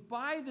he would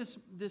buy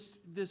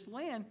this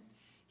land,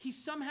 he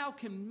somehow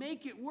can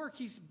make it work.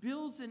 He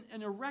builds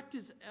and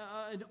erects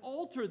an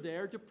altar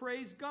there to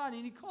praise God,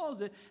 and he calls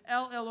it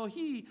El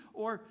Elohi,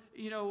 or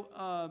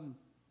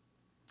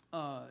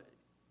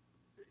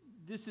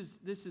this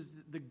is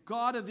the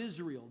God of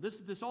Israel.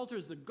 This altar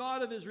is the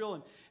God of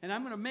Israel, and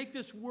I'm going to make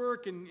this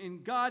work,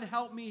 and God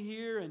help me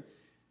here. And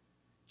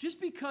just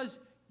because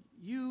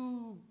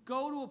you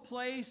go to a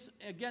place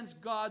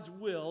against God's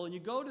will, and you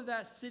go to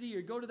that city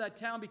or go to that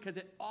town because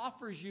it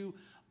offers you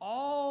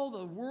all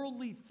the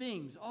worldly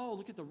things. Oh,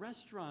 look at the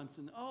restaurants,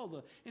 and oh,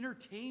 the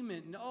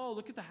entertainment, and oh,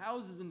 look at the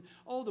houses, and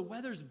oh, the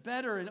weather's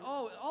better, and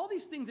oh, all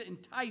these things that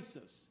entice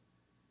us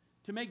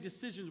to make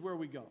decisions where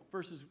we go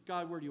versus,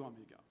 God, where do you want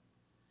me to go?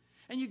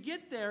 And you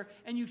get there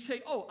and you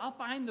say, oh, I'll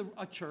find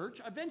a church.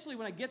 Eventually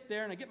when I get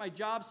there and I get my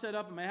job set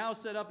up and my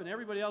house set up and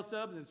everybody else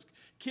set up and the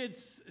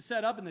kids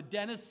set up and the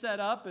dentist set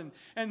up and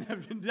the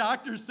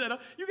doctors set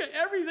up. You get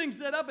everything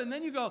set up, and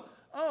then you go,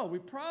 oh,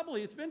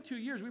 it's been 2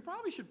 years. We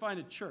probably should find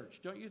a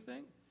church, don't you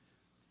think?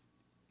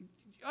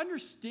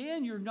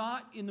 Understand you're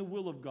not in the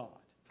will of God.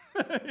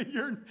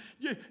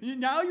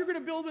 Now you're going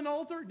to build an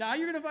altar. Now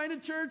you're going to find a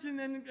church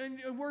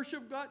and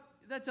worship God.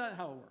 That's not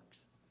how it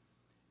works.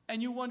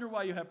 And you wonder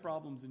why you have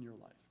problems in your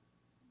life.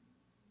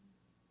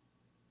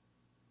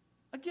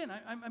 Again,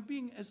 I'm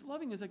being as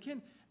loving as I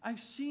can.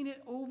 I've seen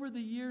it over the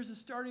years of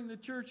starting the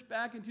church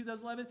back in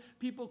 2011,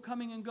 people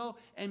coming and go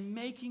and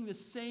making the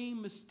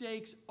same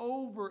mistakes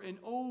over and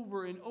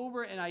over and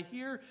over. And I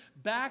hear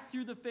back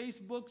through the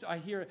Facebooks, I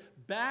hear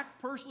back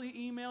personally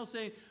emails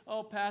saying,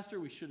 oh,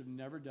 Pastor, we should have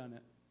never done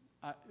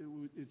it.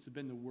 It's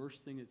been the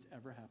worst thing that's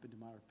ever happened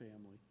to our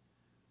family.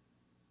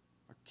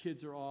 Our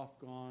kids are off,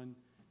 gone.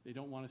 They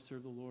don't want to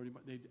serve the Lord.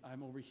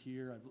 I'm over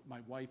here. My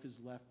wife has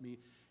left me.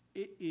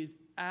 It is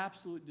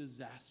absolute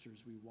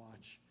disasters we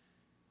watch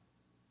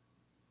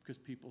because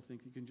people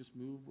think you can just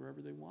move wherever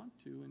they want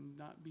to and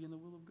not be in the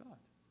will of God.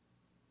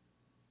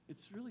 It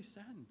really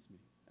saddens me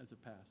as a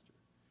pastor.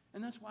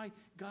 And that's why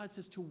God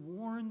says to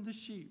warn the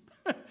sheep,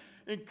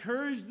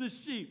 encourage the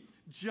sheep,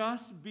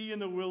 just be in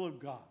the will of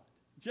God.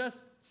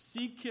 Just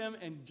seek him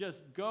and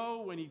just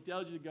go when he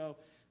tells you to go,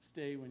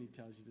 stay when he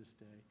tells you to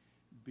stay,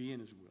 be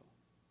in his will.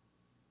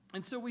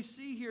 And so we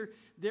see here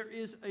there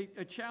is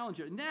a challenge.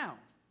 Now,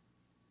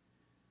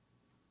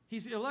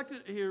 he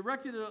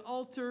erected an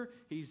altar.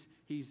 He's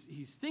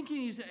thinking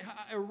he's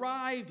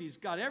arrived. He's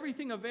got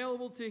everything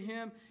available to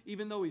him,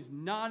 even though he's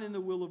not in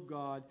the will of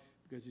God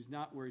because he's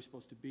not where he's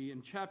supposed to be.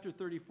 In chapter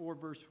 34,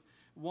 verse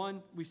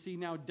 1, we see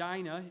now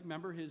Dinah,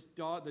 remember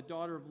the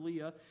daughter of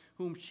Leah,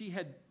 whom she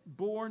had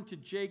borne to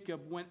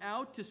Jacob, went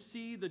out to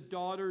see the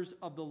daughters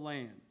of the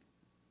land.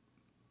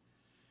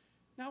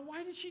 Now,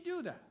 why did she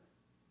do that?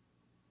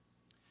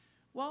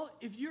 Well,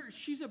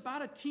 she's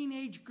about a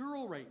teenage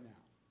girl right now.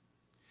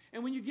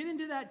 And when you get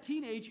into that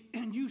teenage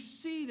and you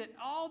see that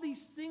all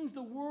these things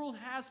the world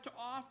has to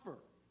offer,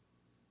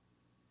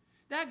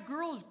 that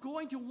girl is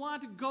going to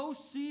want to go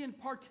see and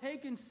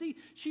partake and see.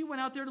 She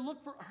went out there to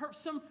look for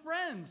some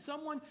friends,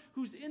 someone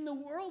who's in the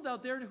world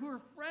out there who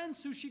are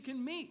friends who she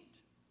can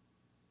meet.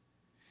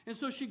 And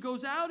so she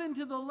goes out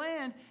into the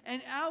land,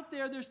 and out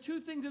there's two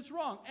things that's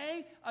wrong.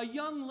 A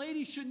young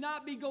lady should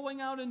not be going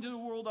out into the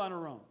world on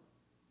her own.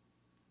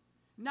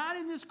 Not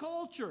in this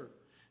culture.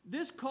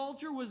 This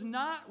culture was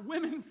not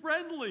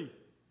women-friendly.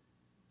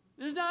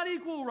 There's not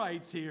equal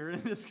rights here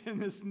in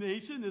this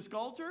nation, this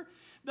culture.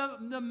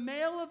 The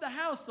male of the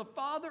house, the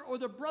father or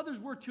the brothers,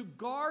 were to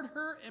guard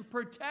her and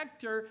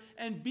protect her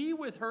and be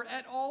with her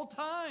at all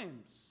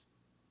times.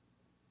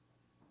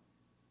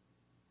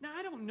 Now,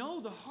 I don't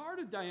know the heart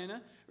of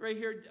Dinah right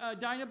here,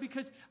 Dinah,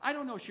 because I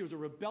don't know if she was a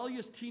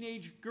rebellious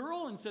teenage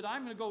girl and said,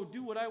 I'm going to go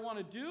do what I want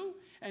to do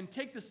and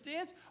take the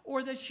stance,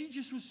 or that she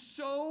just was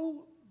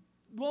so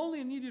lonely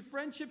and needed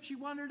friendship, she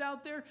wandered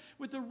out there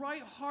with the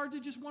right heart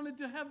that just wanted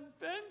to have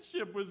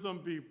friendship with some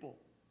people.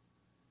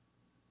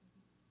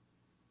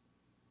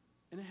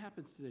 And it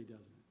happens today, doesn't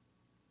it?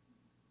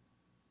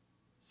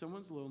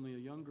 Someone's lonely, a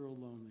young girl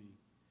lonely,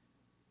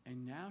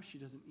 and now she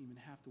doesn't even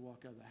have to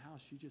walk out of the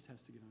house. She just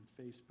has to get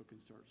on Facebook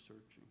and start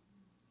searching.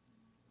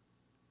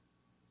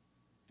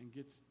 And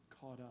gets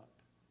caught up.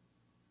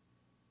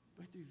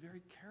 We have to be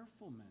very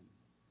careful, men.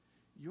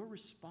 You're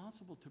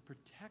responsible to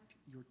protect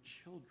your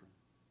children.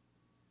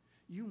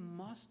 You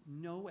must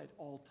know at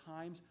all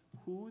times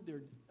who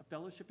they're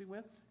fellowshipping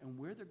with and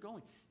where they're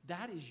going.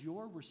 That is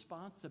your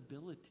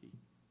responsibility.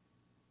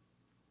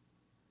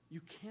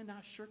 You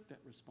cannot shirk that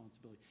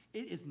responsibility.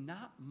 It is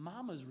not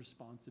mama's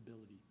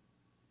responsibility.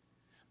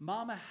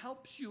 Mama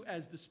helps you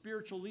as the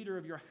spiritual leader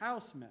of your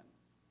house, men.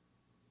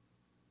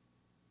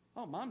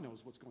 Oh, mom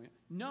knows what's going on.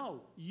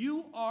 No,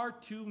 you are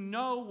to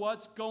know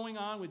what's going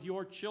on with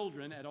your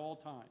children at all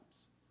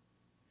times.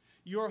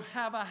 You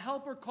have a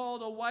helper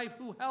called a wife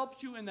who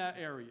helps you in that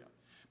area.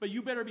 But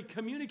you better be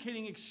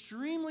communicating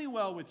extremely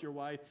well with your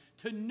wife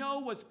to know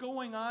what's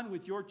going on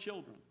with your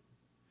children.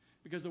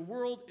 Because the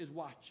world is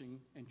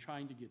watching and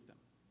trying to get them.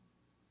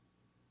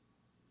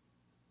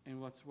 And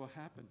what's what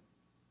happened?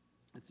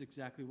 It's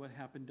exactly what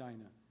happened to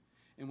Dinah.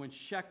 And when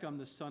Shechem,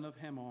 the son of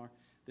Hamor,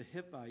 the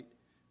Hittite,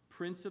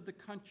 prince of the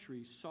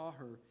country, saw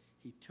her,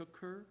 he took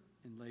her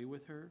and lay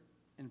with her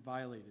and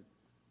violated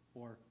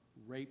or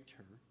raped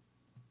her.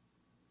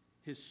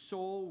 His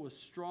soul was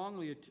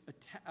strongly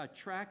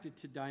attracted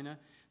to Dinah,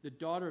 the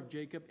daughter of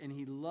Jacob, and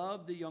he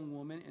loved the young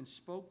woman and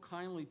spoke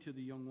kindly to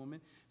the young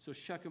woman. So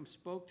Shechem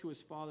spoke to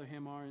his father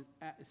Hamor,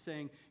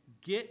 saying,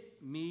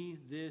 "Get me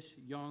this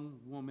young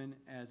woman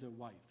as a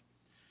wife."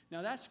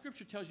 Now that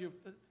scripture tells you,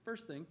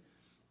 first thing,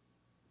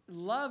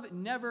 love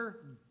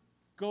never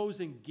goes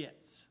and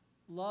gets.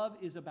 Love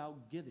is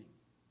about giving.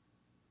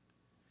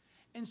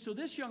 And so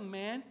this young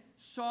man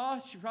saw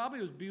she probably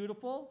was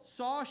beautiful,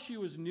 saw she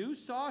was new,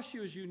 saw she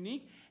was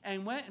unique,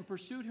 and went and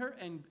pursued her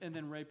and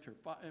then raped her,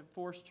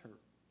 forced her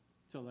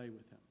to lay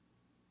with him.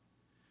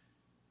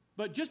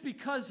 But just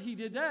because he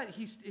did that,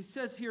 it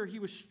says here he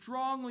was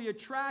strongly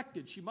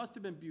attracted. She must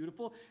have been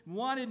beautiful,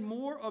 wanted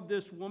more of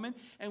this woman.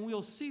 And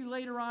we'll see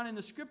later on in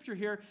the scripture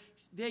here,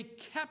 they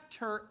kept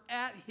her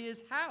at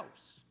his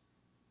house.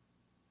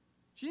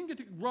 She didn't get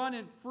to run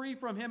and free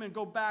from him and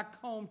go back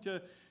home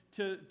to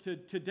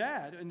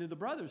dad and to the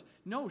brothers.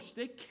 No,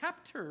 they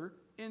kept her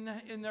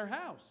in their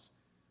house.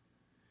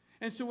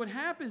 And so what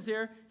happens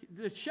there,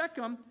 the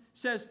Shechem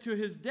says to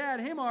his dad,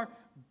 Hamor,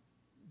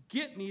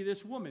 "Get me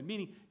this woman,"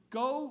 meaning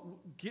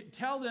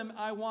tell them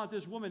I want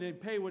this woman and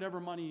pay whatever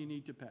money you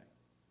need to pay.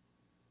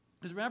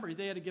 Because remember,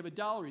 they had to give a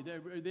dowry.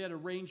 They had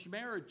arranged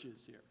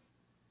marriages here.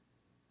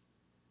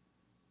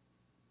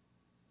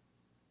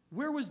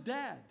 Where was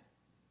dad?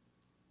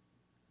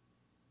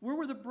 Where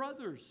were the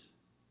brothers?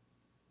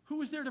 Who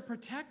was there to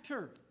protect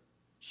her?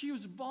 She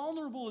was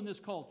vulnerable in this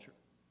culture.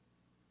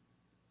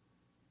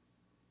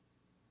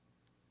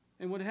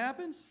 And what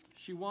happens?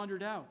 She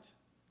wandered out.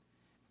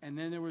 And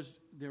then there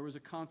was a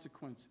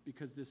consequence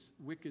because this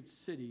wicked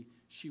city,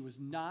 she was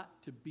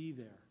not to be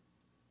there.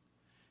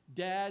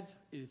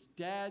 It's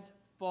dad's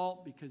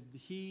fault because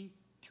he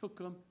took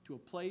him to a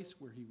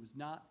place where he was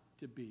not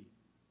to be.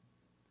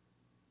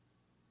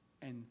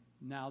 And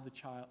now the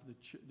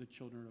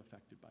children are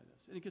affected by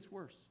this. And it gets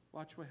worse.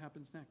 Watch what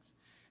happens next.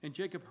 And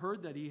Jacob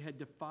heard that he had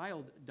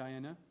defiled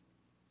Dinah,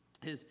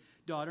 his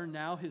daughter.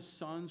 Now his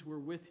sons were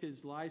with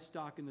his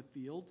livestock in the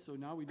field. So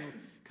now we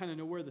kind of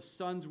know where the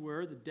sons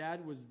were. The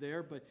dad was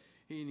there,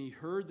 and he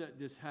heard that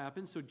this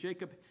happened. So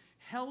Jacob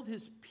held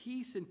his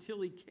peace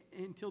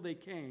until they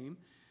came.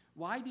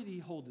 Why did he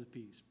hold his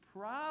peace?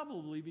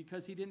 Probably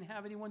because he didn't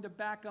have anyone to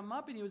back him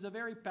up, and he was a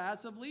very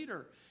passive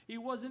leader. He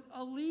wasn't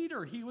a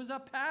leader. He was a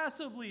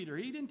passive leader.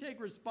 He didn't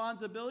take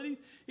responsibilities.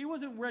 He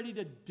wasn't ready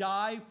to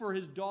die for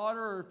his daughter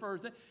or for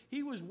his...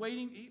 He was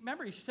waiting.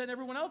 Remember, he sent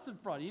everyone else in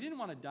front. He didn't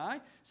want to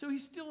die. So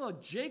he's still a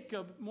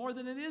Jacob more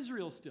than an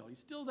Israel still. He's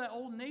still that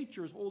old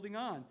nature is holding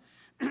on.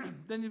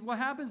 Then what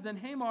happens? Then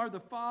Hamor, the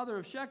father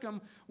of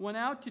Shechem, went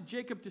out to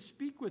Jacob to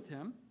speak with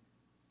him.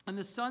 And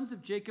the sons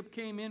of Jacob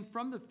came in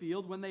from the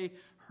field when they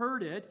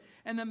heard it,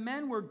 and the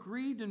men were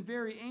grieved and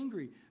very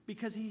angry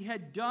because he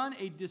had done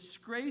a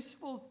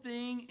disgraceful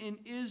thing in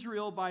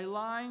Israel by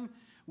lying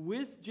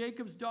with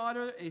Jacob's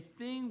daughter, a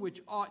thing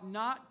which ought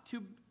not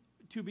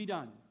to be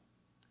done.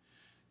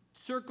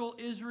 Circle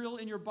Israel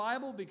in your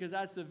Bible because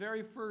that's the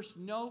very first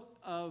note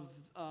of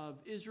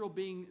Israel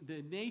being,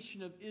 the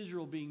nation of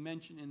Israel being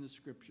mentioned in the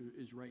scripture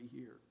is right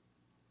here.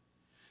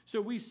 So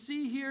we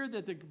see here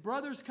that the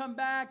brothers come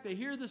back. They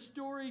hear the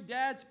story.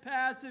 Dad's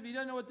passive. He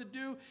doesn't know what to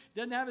do.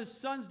 Doesn't have his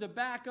sons to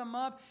back him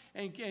up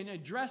and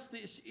address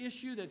this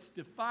issue that's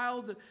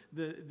defiled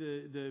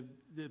the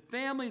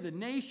family, the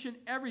nation,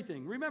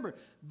 everything. Remember,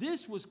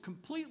 this was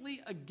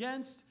completely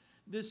against,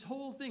 this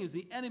whole thing is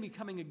the enemy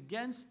coming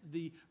against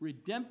the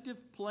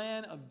redemptive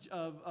plan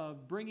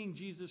of bringing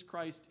Jesus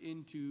Christ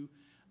into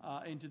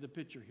into the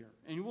picture here.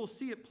 And we'll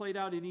see it played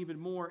out in even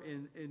more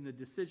in the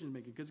decision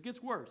making, because it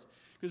gets worse.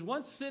 Because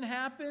once sin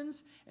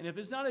happens, and if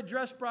it's not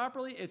addressed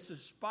properly, it's a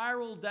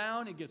spiral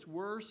down. It gets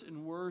worse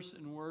and worse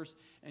and worse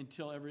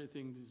until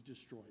everything is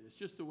destroyed. It's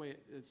just the way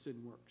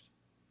sin works.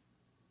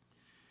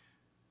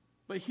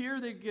 But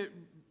here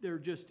they're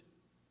just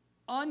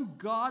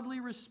ungodly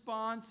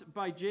response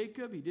by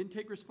Jacob. He didn't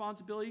take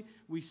responsibility.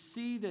 We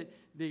see that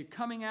they're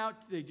coming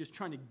out, they're just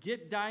trying to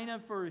get Dinah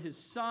for his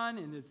son,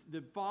 and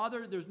the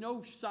father, there's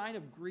no sign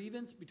of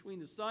grievance between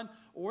the son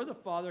or the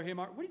father.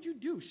 Hamar, what did you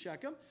do,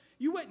 Shechem?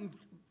 You went and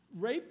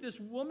raped this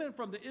woman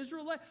from the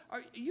Israelite?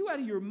 Are you out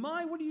of your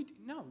mind? What do you do?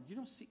 No, you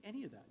don't see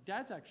any of that.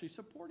 Dad's actually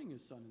supporting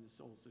his son in this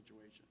whole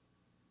situation.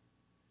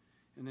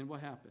 And then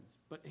what happens?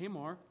 But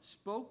Hamar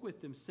spoke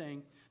with them,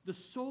 saying, the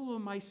soul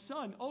of my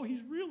son, oh,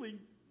 he's really,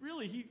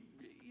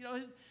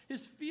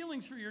 his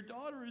feelings for your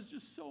daughter is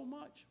just so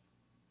much.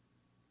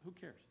 Who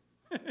cares?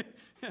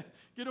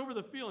 Get over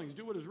the feelings.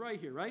 Do what is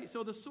right here, right?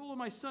 So the soul of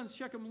my son,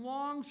 Shechem,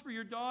 longs for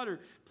your daughter.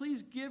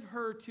 Please give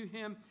her to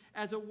him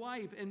as a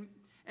wife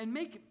and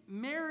make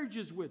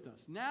marriages with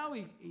us. Now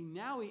he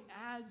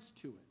adds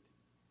to it.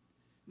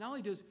 Not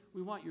only does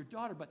we want your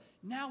daughter, but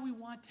now we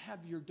want to have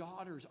your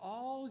daughters,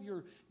 all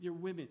your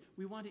women.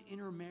 We want to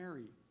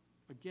intermarry,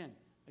 again,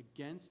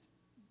 against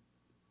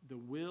the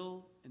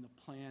will and the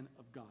plan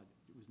of God.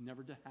 It was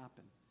never to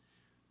happen.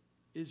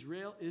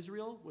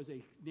 Israel was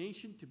a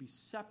nation to be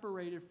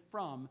separated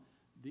from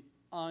the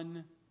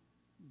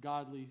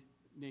ungodly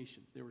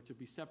nations. They were to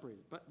be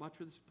separated. But watch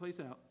where this plays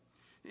out.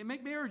 And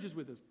make marriages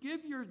with us.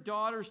 Give your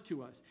daughters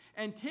to us,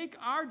 and take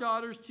our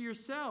daughters to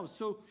yourselves.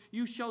 So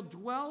you shall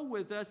dwell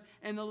with us,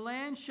 and the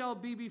land shall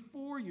be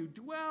before you.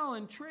 Dwell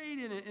and trade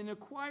in it, and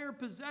acquire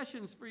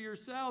possessions for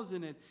yourselves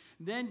in it.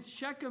 Then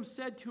Shechem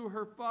said to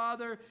her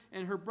father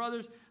and her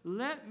brothers,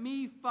 let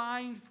me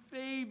find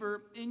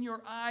favor in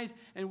your eyes,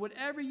 and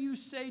whatever you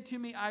say to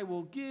me I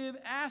will give.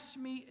 Ask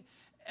me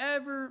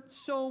ever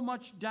so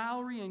much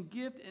dowry and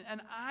gift,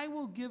 and I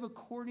will give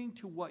according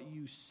to what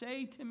you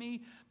say to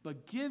me,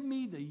 but give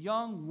me the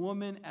young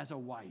woman as a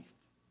wife.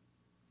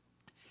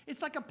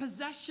 It's like a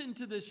possession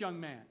to this young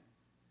man.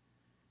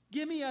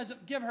 Give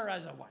her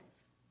as a wife.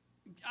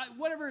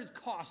 Whatever it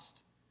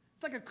costs.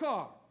 It's like a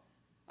car.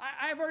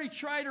 I've already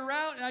tried her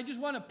out, and I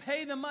just want to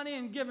pay the money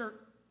and give her.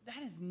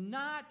 That is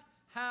not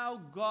how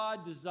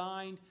God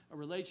designed a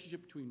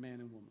relationship between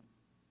man and woman.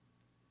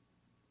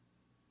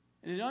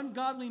 And an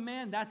ungodly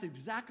man, that's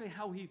exactly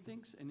how he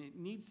thinks, and it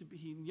needs to be.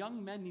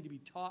 Young men need to be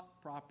taught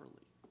properly.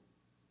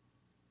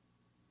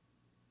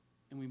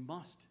 And we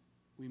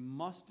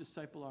must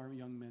disciple our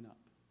young men up,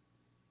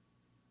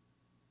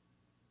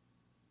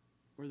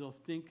 where they'll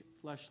think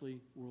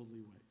fleshly,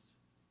 worldly ways.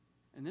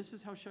 And this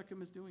is how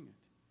Shechem is doing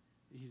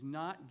it. He's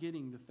not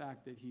getting the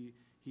fact that he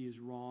is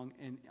wrong,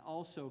 and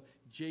also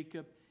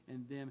Jacob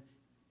and them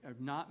are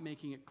not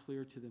making it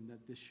clear to them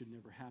that this should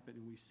never happen,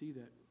 and we see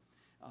that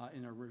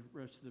in our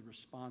rest of the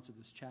response of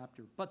this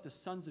chapter. But the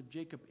sons of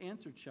Jacob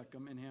answered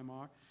Shechem and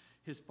Hamor,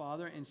 his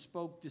father, and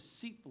spoke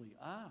deceitfully.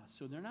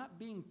 So they're not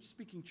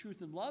speaking truth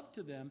and love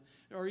to them,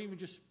 or even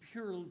just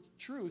pure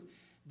truth.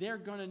 They're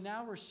going to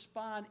now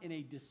respond in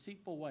a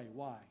deceitful way.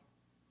 Why?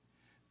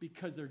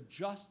 Because they're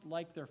just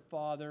like their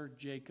father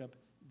Jacob,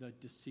 the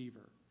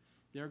deceiver.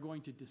 They're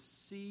going to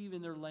deceive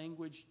in their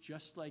language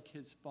just like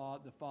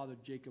the father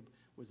Jacob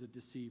was a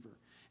deceiver.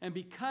 And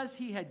because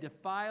he had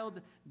defiled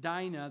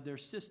Dinah, their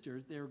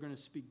sister, they were going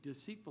to speak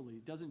deceitfully.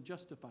 It doesn't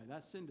justify.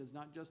 That sin does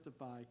not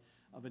justify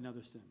of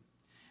another sin.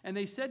 And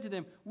they said to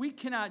them, we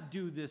cannot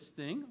do this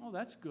thing. Oh,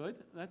 that's good.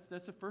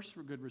 That's a first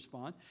good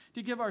response.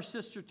 To give our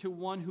sister to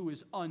one who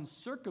is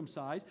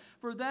uncircumcised,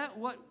 for that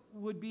what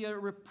would be a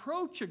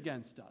reproach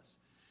against us.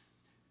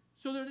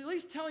 So they're at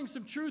least telling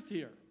some truth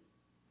here.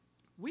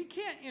 We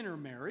can't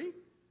intermarry.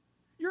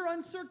 You're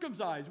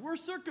uncircumcised. We're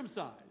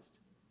circumcised.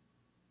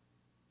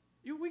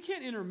 We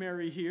can't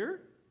intermarry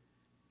here.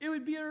 It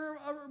would be a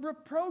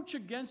reproach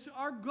against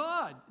our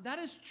God. That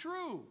is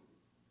true.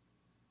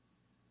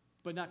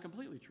 But not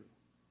completely true.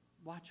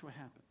 Watch what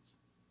happens.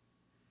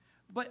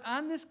 But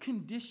on this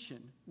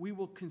condition, we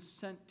will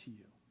consent to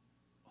you.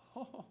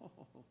 Oh,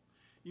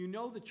 you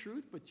know the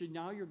truth, but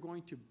now you're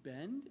going to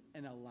bend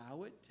and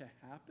allow it to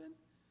happen?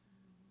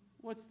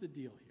 What's the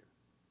deal here?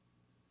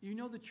 You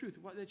know the truth.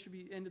 That should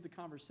be the end of the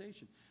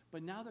conversation.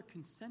 But now they're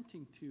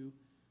consenting to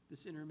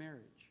this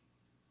intermarriage.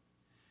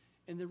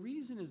 And the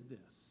reason is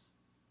this.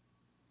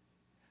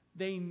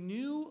 They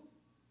knew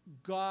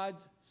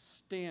God's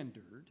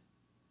standard,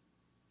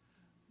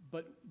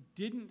 but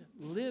didn't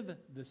live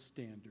the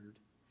standard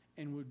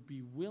and would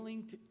be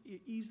willing to,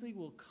 easily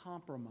will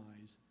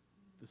compromise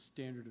the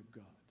standard of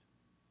God.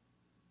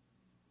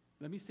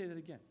 Let me say that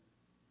again.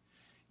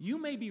 You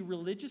may be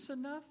religious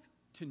enough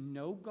to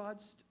know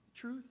God's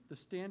truth, the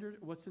standard,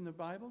 what's in the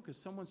Bible, because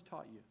someone's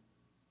taught you.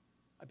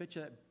 I bet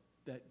you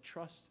that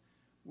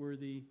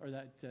trustworthy, or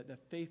that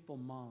faithful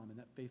mom and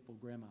that faithful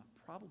grandma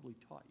probably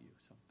taught you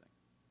something.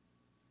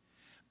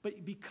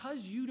 But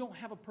because you don't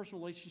have a personal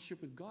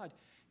relationship with God,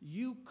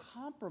 you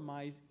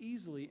compromise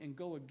easily and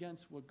go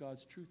against what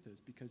God's truth is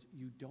because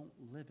you don't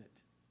live it.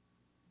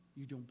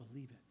 You don't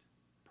believe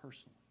it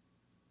personally.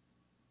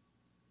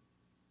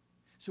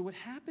 So what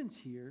happens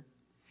here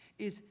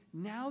is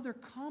now they're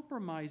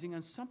compromising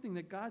on something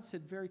that God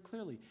said very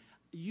clearly.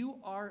 You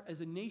are,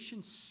 as a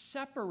nation,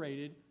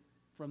 separated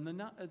from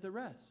the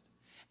rest.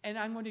 And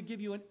I'm going to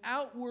give you an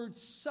outward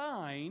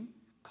sign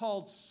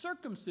called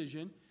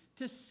circumcision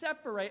to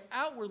separate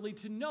outwardly,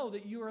 to know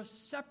that you're a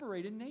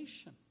separated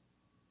nation.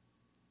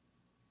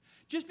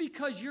 Just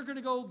because you're going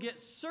to go get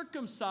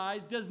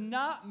circumcised does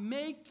not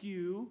make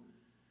you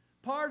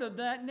part of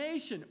that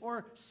nation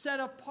or set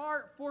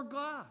apart for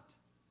God.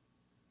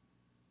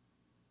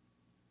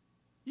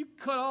 You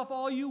cut off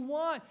all you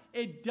want.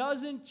 It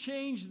doesn't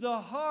change the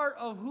heart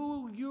of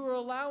who you're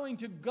allowing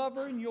to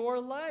govern your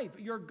life.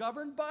 You're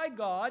governed by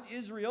God,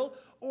 Israel,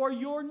 or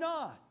you're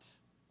not.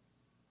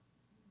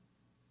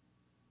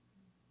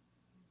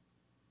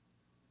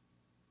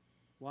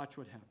 Watch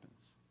what happens.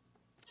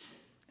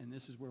 And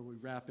this is where we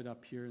wrap it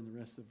up here in the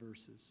rest of the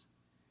verses.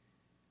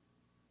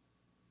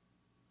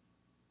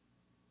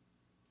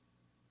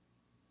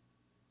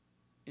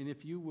 And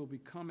if you will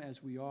become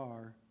as we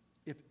are,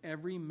 if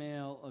every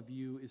male of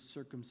you is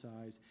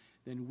circumcised,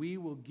 then we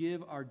will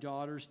give our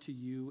daughters to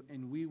you,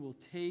 and we will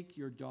take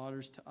your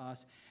daughters to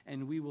us,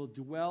 and we will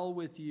dwell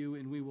with you,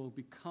 and we will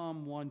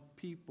become one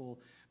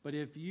people. But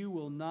if you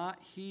will not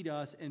heed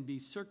us and be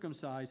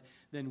circumcised,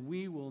 then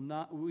we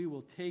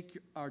will take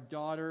our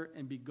daughter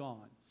and be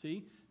gone.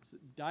 See? So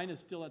Dinah's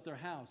still at their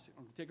house.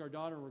 We'll take our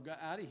daughter and we're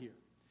out of here.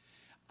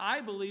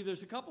 I believe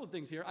there's a couple of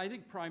things here. I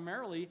think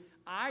primarily,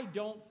 I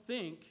don't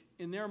think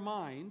in their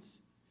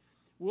minds,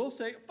 we'll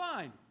say,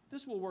 fine,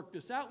 this will work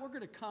this out. We're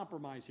going to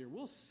compromise here.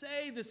 We'll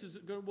say this is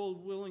good. We're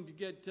willing to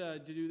get to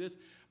do this.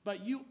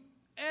 But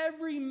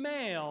every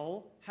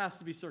male has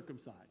to be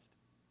circumcised.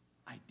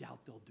 I doubt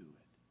they'll do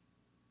it.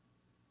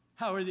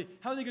 How are they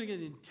going to get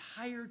an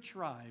entire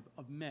tribe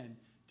of men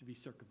to be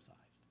circumcised?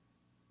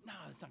 No,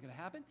 that's not going to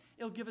happen.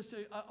 It'll give us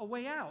a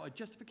way out, a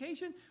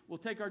justification. We'll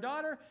take our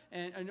daughter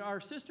and our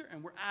sister,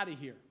 and we're out of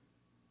here.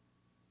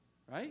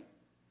 Right?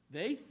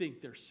 They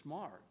think they're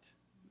smart.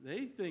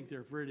 They think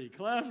they're pretty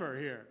clever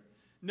here.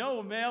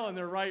 No male in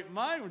their right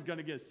mind was going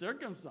to get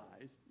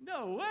circumcised.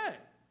 No way.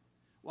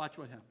 Watch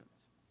what happens.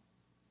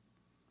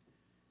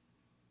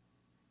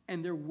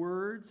 And their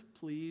words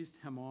pleased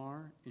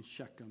Hamor and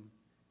Shechem,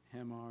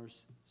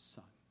 Hamor's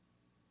son.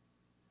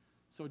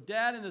 So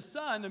dad and the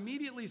son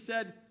immediately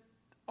said,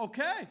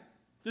 okay,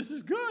 this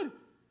is good.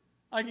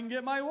 I can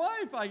get my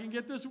wife. I can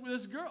get this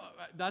girl.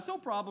 That's no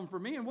problem for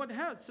me. And what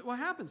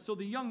happens? So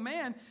the young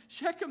man,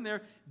 Shechem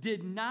there,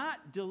 did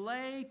not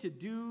delay to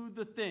do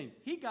the thing.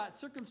 He got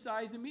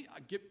circumcised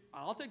immediately.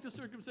 I'll take the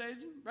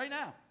circumcision right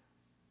now.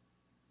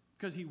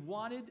 Because he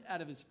wanted out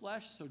of his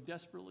flesh so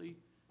desperately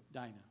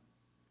Dinah.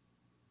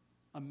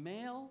 A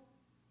male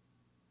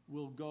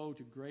will go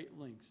to great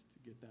lengths to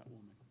get that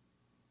woman.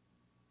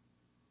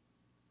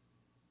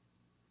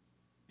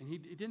 And he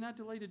did not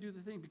delay to do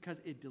the thing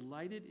because it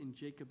delighted in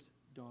Jacob's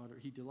daughter.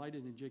 He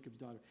delighted in Jacob's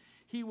daughter.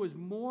 He was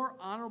more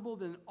honorable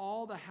than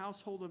all the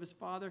household of his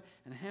father.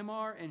 And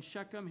Hamor and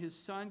Shechem, his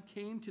son,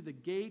 came to the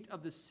gate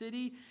of the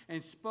city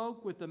and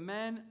spoke with the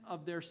men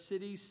of their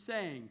city,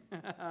 saying,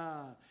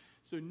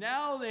 so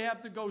now they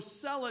have to go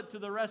sell it to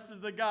the rest of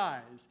the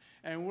guys.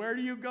 And where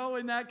do you go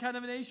in that kind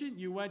of a nation?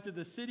 You went to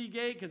the city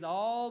gate because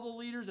all the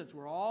leaders, that's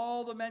where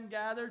all the men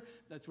gathered.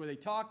 That's where they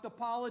talk the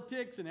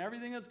politics and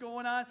everything that's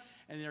going on.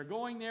 And they're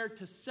going there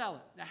to sell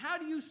it. Now, how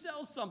do you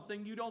sell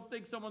something you don't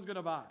think someone's going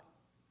to buy?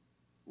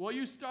 Well,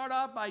 you start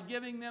off by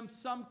giving them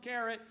some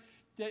carrot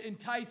that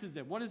entices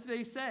them. What does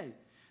they say?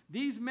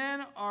 These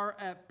men are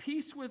at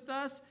peace with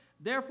us.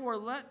 Therefore,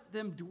 let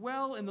them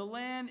dwell in the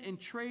land and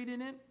trade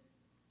in it.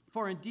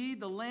 For indeed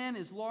the land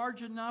is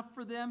large enough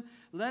for them.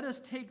 Let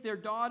us take their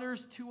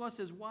daughters to us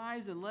as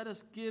wives, and let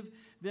us give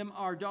them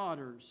our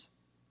daughters.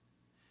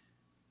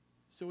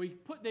 So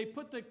they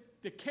put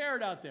the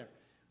carrot out there.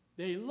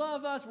 They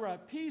love us. We're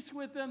at peace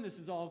with them. This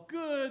is all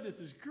good.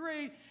 This is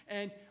great.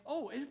 And,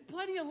 there's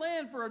plenty of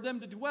land for them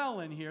to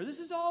dwell in here.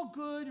 This is all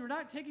good. We're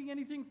not taking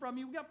anything from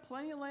you. We've got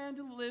plenty of land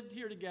to live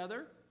here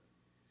together.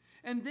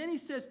 And then he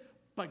says,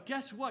 but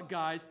guess what,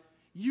 guys?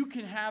 You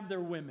can have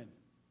their women.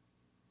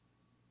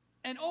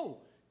 And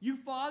you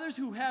fathers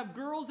who have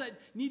girls that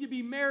need to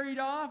be married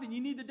off and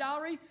you need the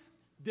dowry,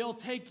 they'll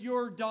take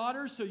your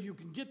daughters so you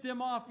can get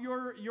them off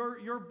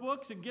your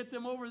books and get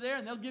them over there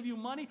and they'll give you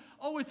money.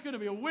 Oh, it's going to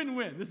be a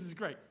win-win. This is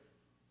great.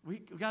 We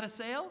got a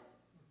sale?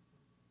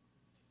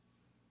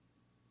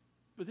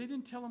 But they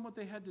didn't tell them what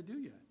they had to do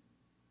yet.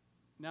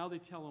 Now they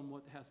tell them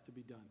what has to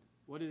be done.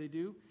 What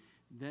do?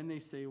 Then they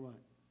say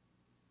what?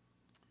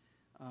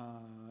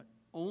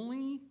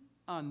 Only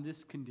on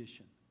this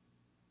condition.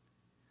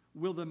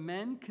 Will the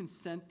men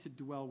consent to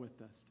dwell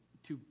with us,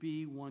 to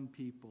be one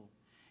people?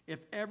 If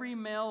every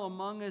male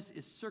among us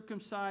is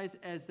circumcised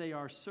as they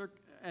are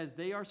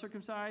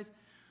circumcised,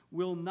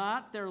 will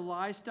not their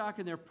livestock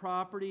and their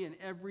property and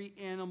every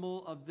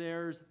animal of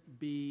theirs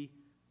be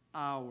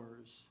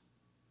ours?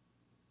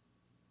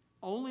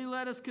 Only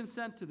let us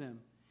consent to them,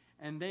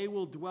 and they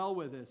will dwell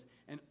with us.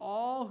 And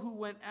all who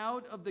went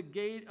out of the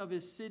gate of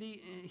his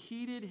city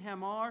heeded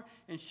Hamor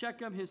and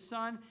Shechem his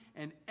son,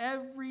 and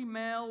every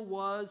male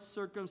was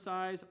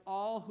circumcised,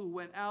 all who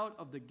went out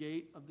of the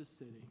gate of the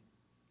city.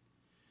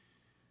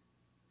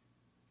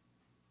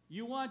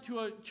 You want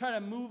to try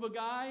to move a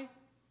guy?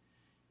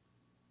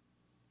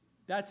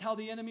 That's how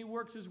the enemy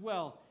works as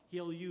well.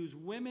 He'll use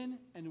women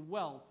and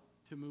wealth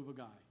to move a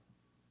guy.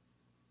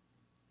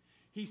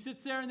 He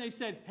sits there and they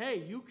said,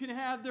 hey, you can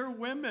have their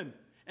women.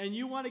 And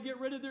you want to get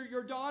rid of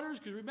your daughters?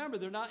 Because remember,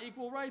 they're not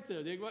equal rights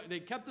there. They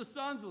kept the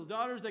sons, the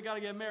daughters, they got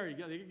to get married.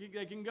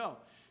 They can go.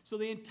 So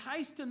they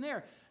enticed him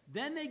there.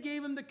 Then they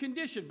gave him the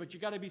condition, but you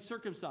got to be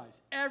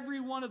circumcised. Every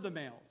one of the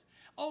males.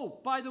 Oh,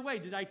 by the way,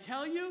 did I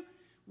tell you?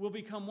 Will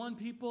become one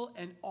people,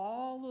 and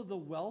all of the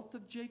wealth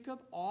of Jacob,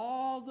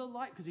 all the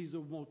life, because he's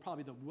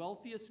probably the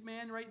wealthiest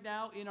man right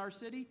now in our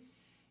city,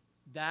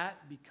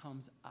 that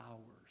becomes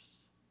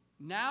ours.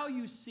 Now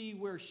you see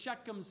where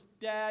Shechem's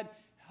dad,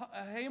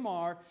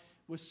 Hamor,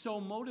 was so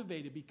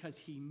motivated because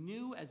he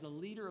knew as a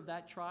leader of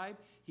that tribe,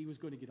 he was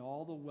going to get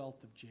all the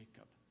wealth of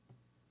Jacob.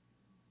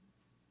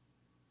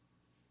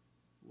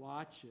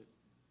 Watch it.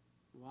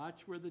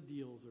 Watch where the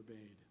deals are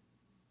made.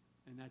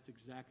 And that's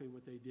exactly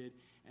what they did.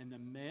 And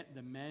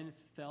the men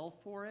fell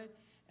for it,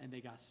 and they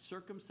got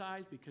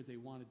circumcised because they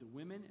wanted the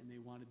women and they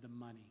wanted the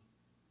money.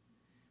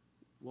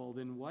 Well,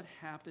 then what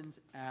happens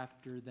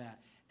after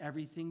that?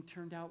 Everything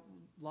turned out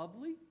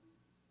lovely?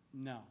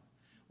 No.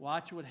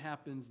 Watch what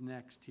happens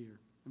next here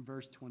in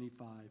verse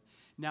 25.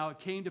 Now it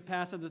came to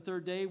pass on the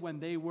third day when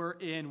they were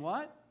in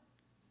what?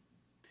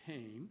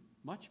 Pain.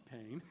 Much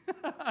pain.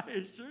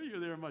 I assure you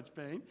they were much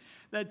pain.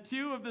 That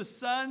two of the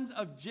sons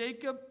of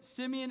Jacob,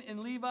 Simeon and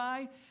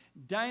Levi,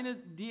 Dinah's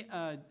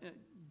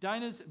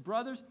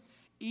brothers,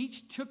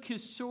 each took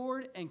his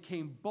sword and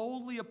came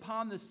boldly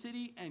upon the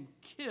city and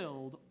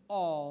killed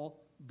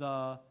all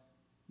the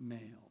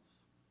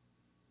males.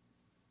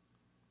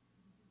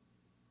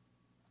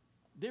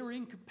 They were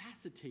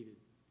incapacitated.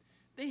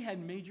 They had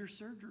major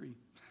surgery.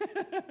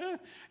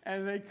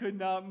 And they could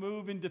not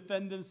move and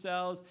defend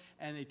themselves,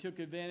 and they took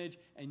advantage.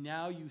 And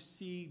now you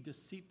see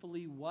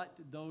deceitfully what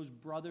those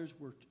brothers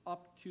were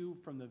up to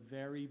from the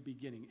very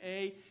beginning.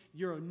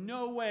 You're in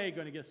no way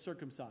going to get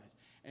circumcised.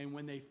 And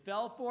when they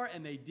fell for it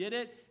and they did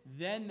it,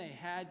 then they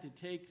had to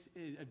take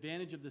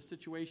advantage of the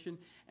situation.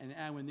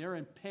 And when they're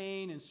in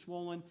pain and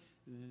swollen,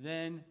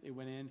 then they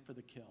went in for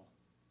the kill.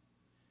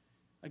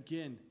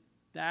 Again,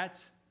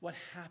 that's what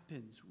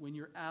happens when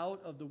you're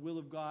out of the will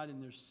of God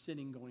and there's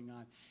sinning going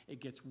on. It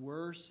gets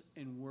worse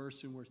and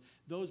worse and worse.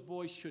 Those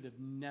boys should have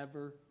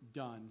never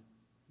done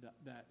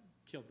that,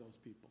 killed those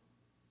people.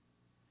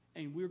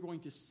 And we're going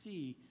to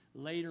see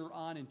later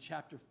on in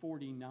chapter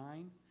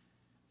 49,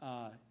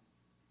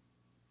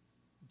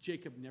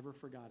 Jacob never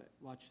forgot it.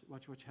 Watch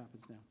what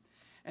happens now.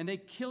 And they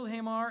killed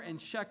Hamor and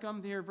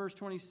Shechem, here, verse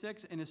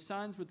 26, and his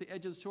sons with the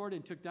edge of the sword,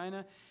 and took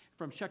Dinah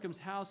from Shechem's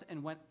house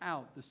and went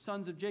out. The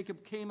sons of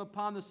Jacob came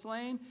upon the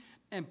slain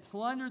and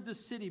plundered the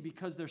city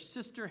because their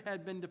sister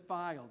had been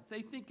defiled.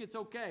 They think it's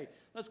okay.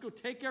 Let's go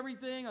take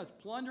everything. Let's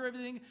plunder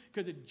everything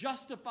because it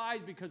justifies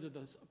because of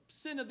the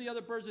sin of the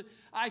other person.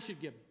 I should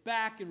get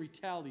back and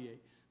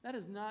retaliate. That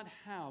is not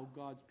how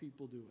God's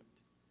people do it.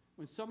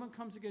 When someone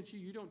comes against you,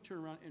 you don't turn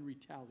around and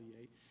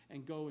retaliate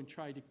and go and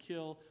try to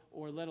kill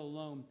or let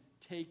alone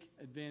take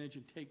advantage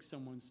and take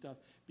someone's stuff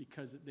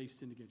because they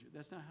sinned against you.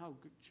 That's not how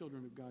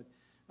children of God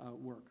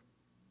work.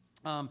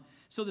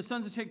 So the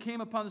sons of Jacob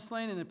came upon the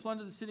slain and they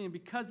plundered the city, and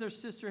because their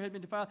sister had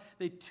been defiled,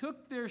 they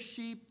took their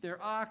sheep,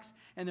 their ox,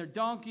 and their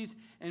donkeys,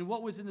 and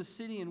what was in the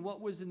city and what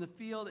was in the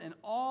field, and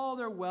all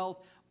their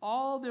wealth,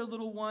 all their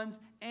little ones,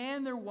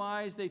 and their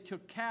wives they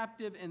took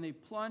captive, and they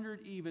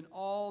plundered even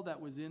all that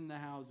was in the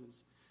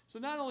houses. So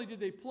not only did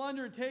they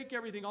plunder and take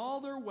everything, all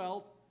their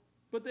wealth,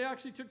 but they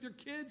actually took their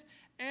kids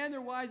and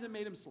their wives and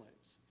made them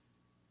slaves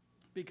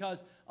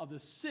because of the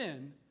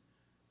sin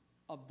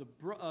of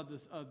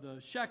the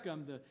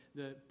Shechem,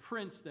 the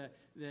prince, the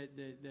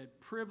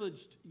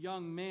privileged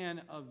young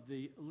man of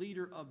the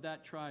leader of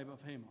that tribe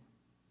of Hamor.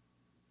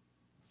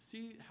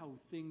 See how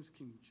things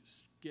can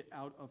just get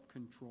out of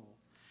control.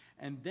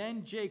 And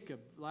then Jacob,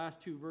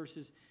 last two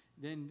verses,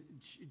 then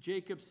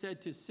Jacob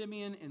said to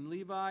Simeon and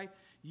Levi,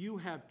 "You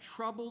have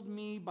troubled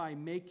me by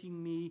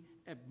making me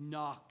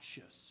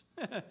obnoxious."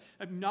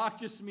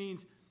 Obnoxious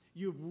means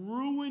you've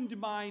ruined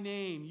my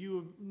name. You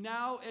have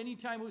now,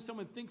 anytime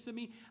someone thinks of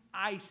me,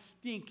 I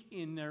stink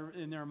in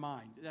their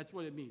mind. That's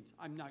what it means.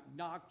 I'm not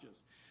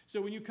obnoxious. So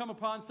when you come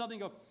upon something,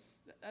 go,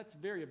 that's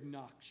very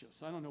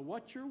obnoxious. I don't know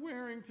what you're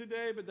wearing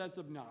today, but that's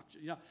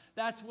obnoxious.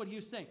 That's what he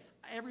was saying.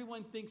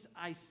 Everyone thinks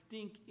I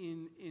stink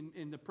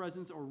in the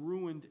presence or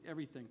ruined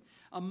everything.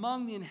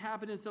 Among the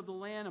inhabitants of the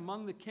land,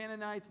 among the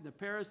Canaanites and the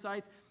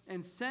Perizzites,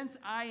 and since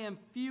I am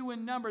few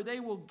in number, they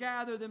will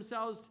gather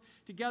themselves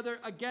together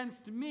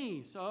against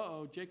me.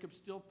 So, Jacob's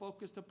still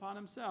focused upon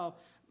himself.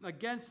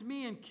 against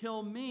me and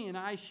kill me, and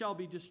I shall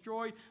be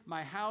destroyed,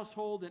 my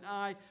household and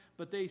I.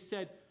 But they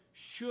said,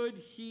 should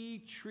he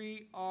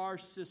treat our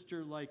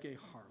sister like a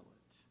harlot?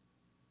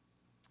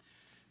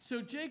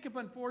 So Jacob,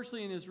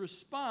 unfortunately, in his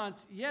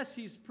response, yes,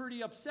 he's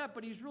pretty upset,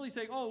 but he's really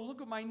saying, oh,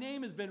 look what my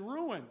name has been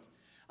ruined.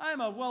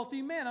 I'm a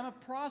wealthy man. I'm a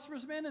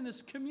prosperous man in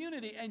this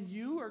community, and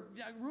you are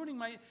ruining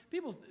my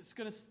people. It's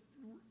going to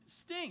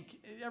stink.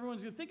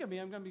 Everyone's going to think of me.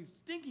 I'm going to be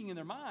stinking in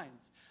their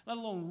minds, let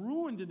alone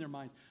ruined in their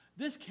minds.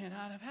 This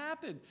cannot have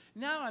happened.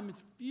 Now I'm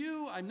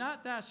few. I'm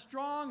not that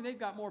strong. They've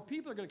got more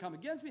people. They're going to come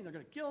against me. They're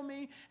going to kill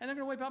me, and they're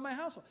going to wipe out my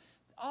household.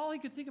 All he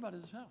could think about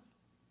is himself.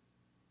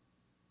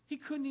 He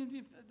couldn't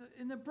even,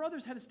 and the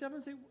brothers had to step in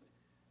and say,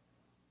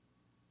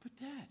 but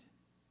Dad,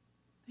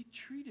 they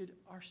treated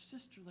our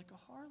sister like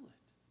a harlot.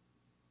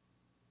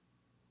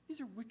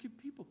 These are wicked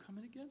people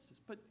coming against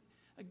us. But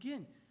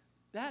again,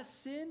 that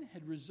sin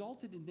had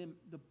resulted in them,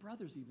 the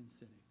brothers even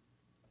sinning.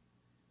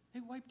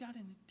 They wiped out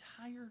an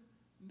entire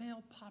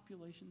male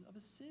population of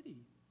a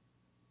city.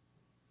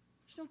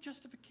 There's no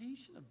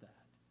justification of that.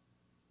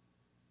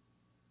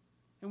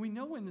 And we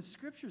know in the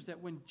scriptures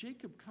that when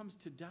Jacob comes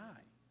to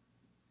die,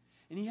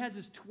 and he has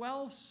his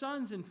 12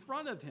 sons in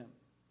front of him,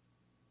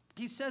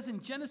 he says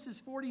in Genesis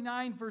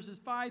 49, verses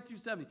 5 through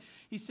 7,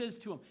 he says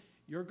to him,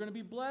 you're going to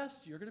be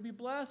blessed, you're going to be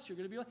blessed, you're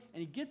going to be blessed.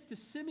 And he gets to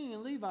Simeon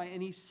and Levi,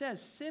 and he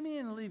says,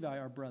 Simeon and Levi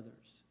are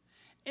brothers.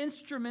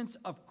 Instruments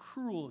of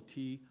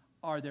cruelty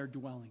are their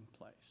dwelling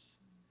place.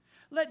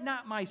 Let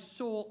not my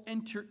soul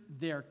enter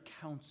their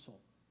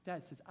counsel.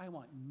 Dad says, I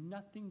want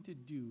nothing to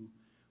do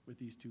with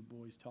these two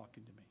boys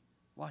talking to me.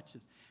 Watch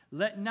this.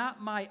 Let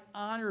not my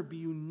honor be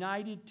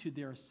united to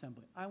their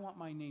assembly. I want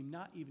my name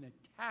not even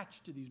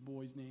attached to these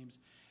boys' names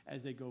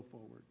as they go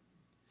forward.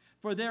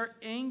 For their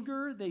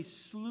anger they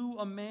slew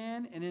a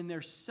man, and in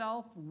their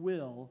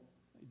self-will,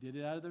 they did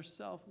it out of their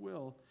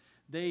self-will,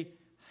 they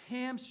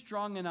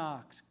hamstrung an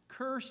ox.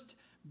 Cursed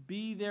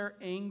be their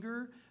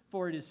anger,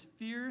 for it is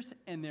fierce,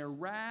 and their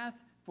wrath,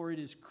 for it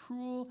is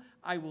cruel.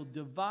 I will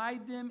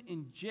divide them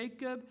in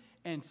Jacob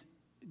and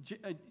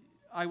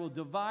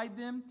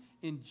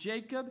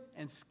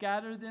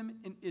scatter them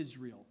in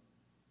Israel.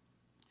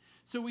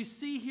 So we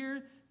see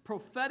here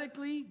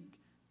prophetically,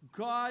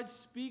 God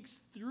speaks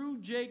through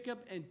Jacob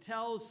and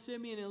tells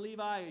Simeon and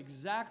Levi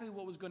exactly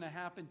what was going to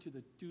happen to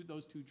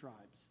those two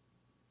tribes.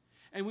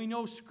 And we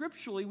know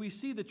scripturally, we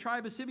see the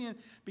tribe of Simeon,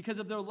 because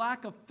of their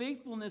lack of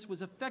faithfulness,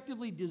 was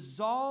effectively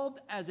dissolved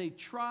as a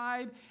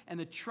tribe, and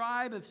the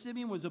tribe of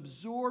Simeon was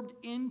absorbed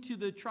into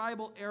the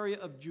tribal area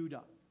of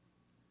Judah.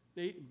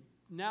 They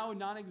now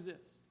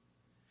non-exist.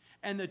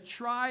 And the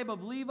tribe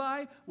of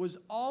Levi was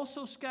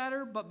also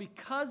scattered, but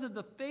because of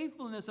the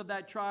faithfulness of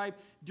that tribe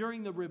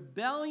during the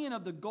rebellion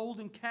of the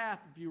golden calf,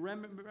 if you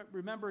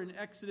remember in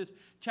Exodus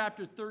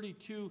chapter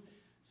 32,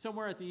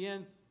 somewhere at the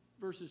end,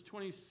 verses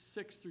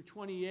 26 through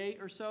 28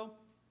 or so,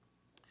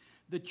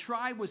 the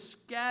tribe was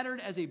scattered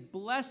as a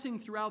blessing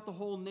throughout the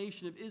whole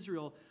nation of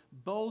Israel.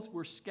 Both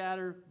were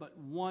scattered, but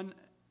one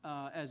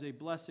as a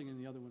blessing and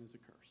the other one as a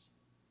curse.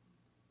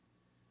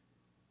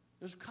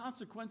 There's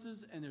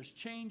consequences and there's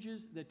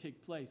changes that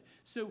take place.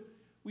 So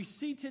we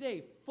see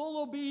today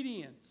full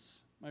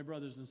obedience, my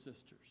brothers and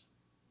sisters.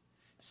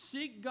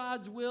 Seek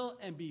God's will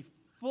and be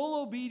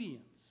full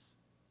obedience.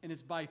 And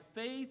it's by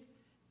faith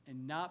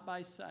and not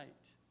by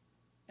sight.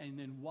 And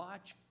then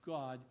watch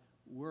God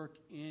work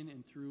in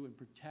and through and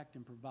protect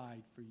and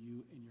provide for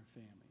you and your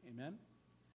family. Amen?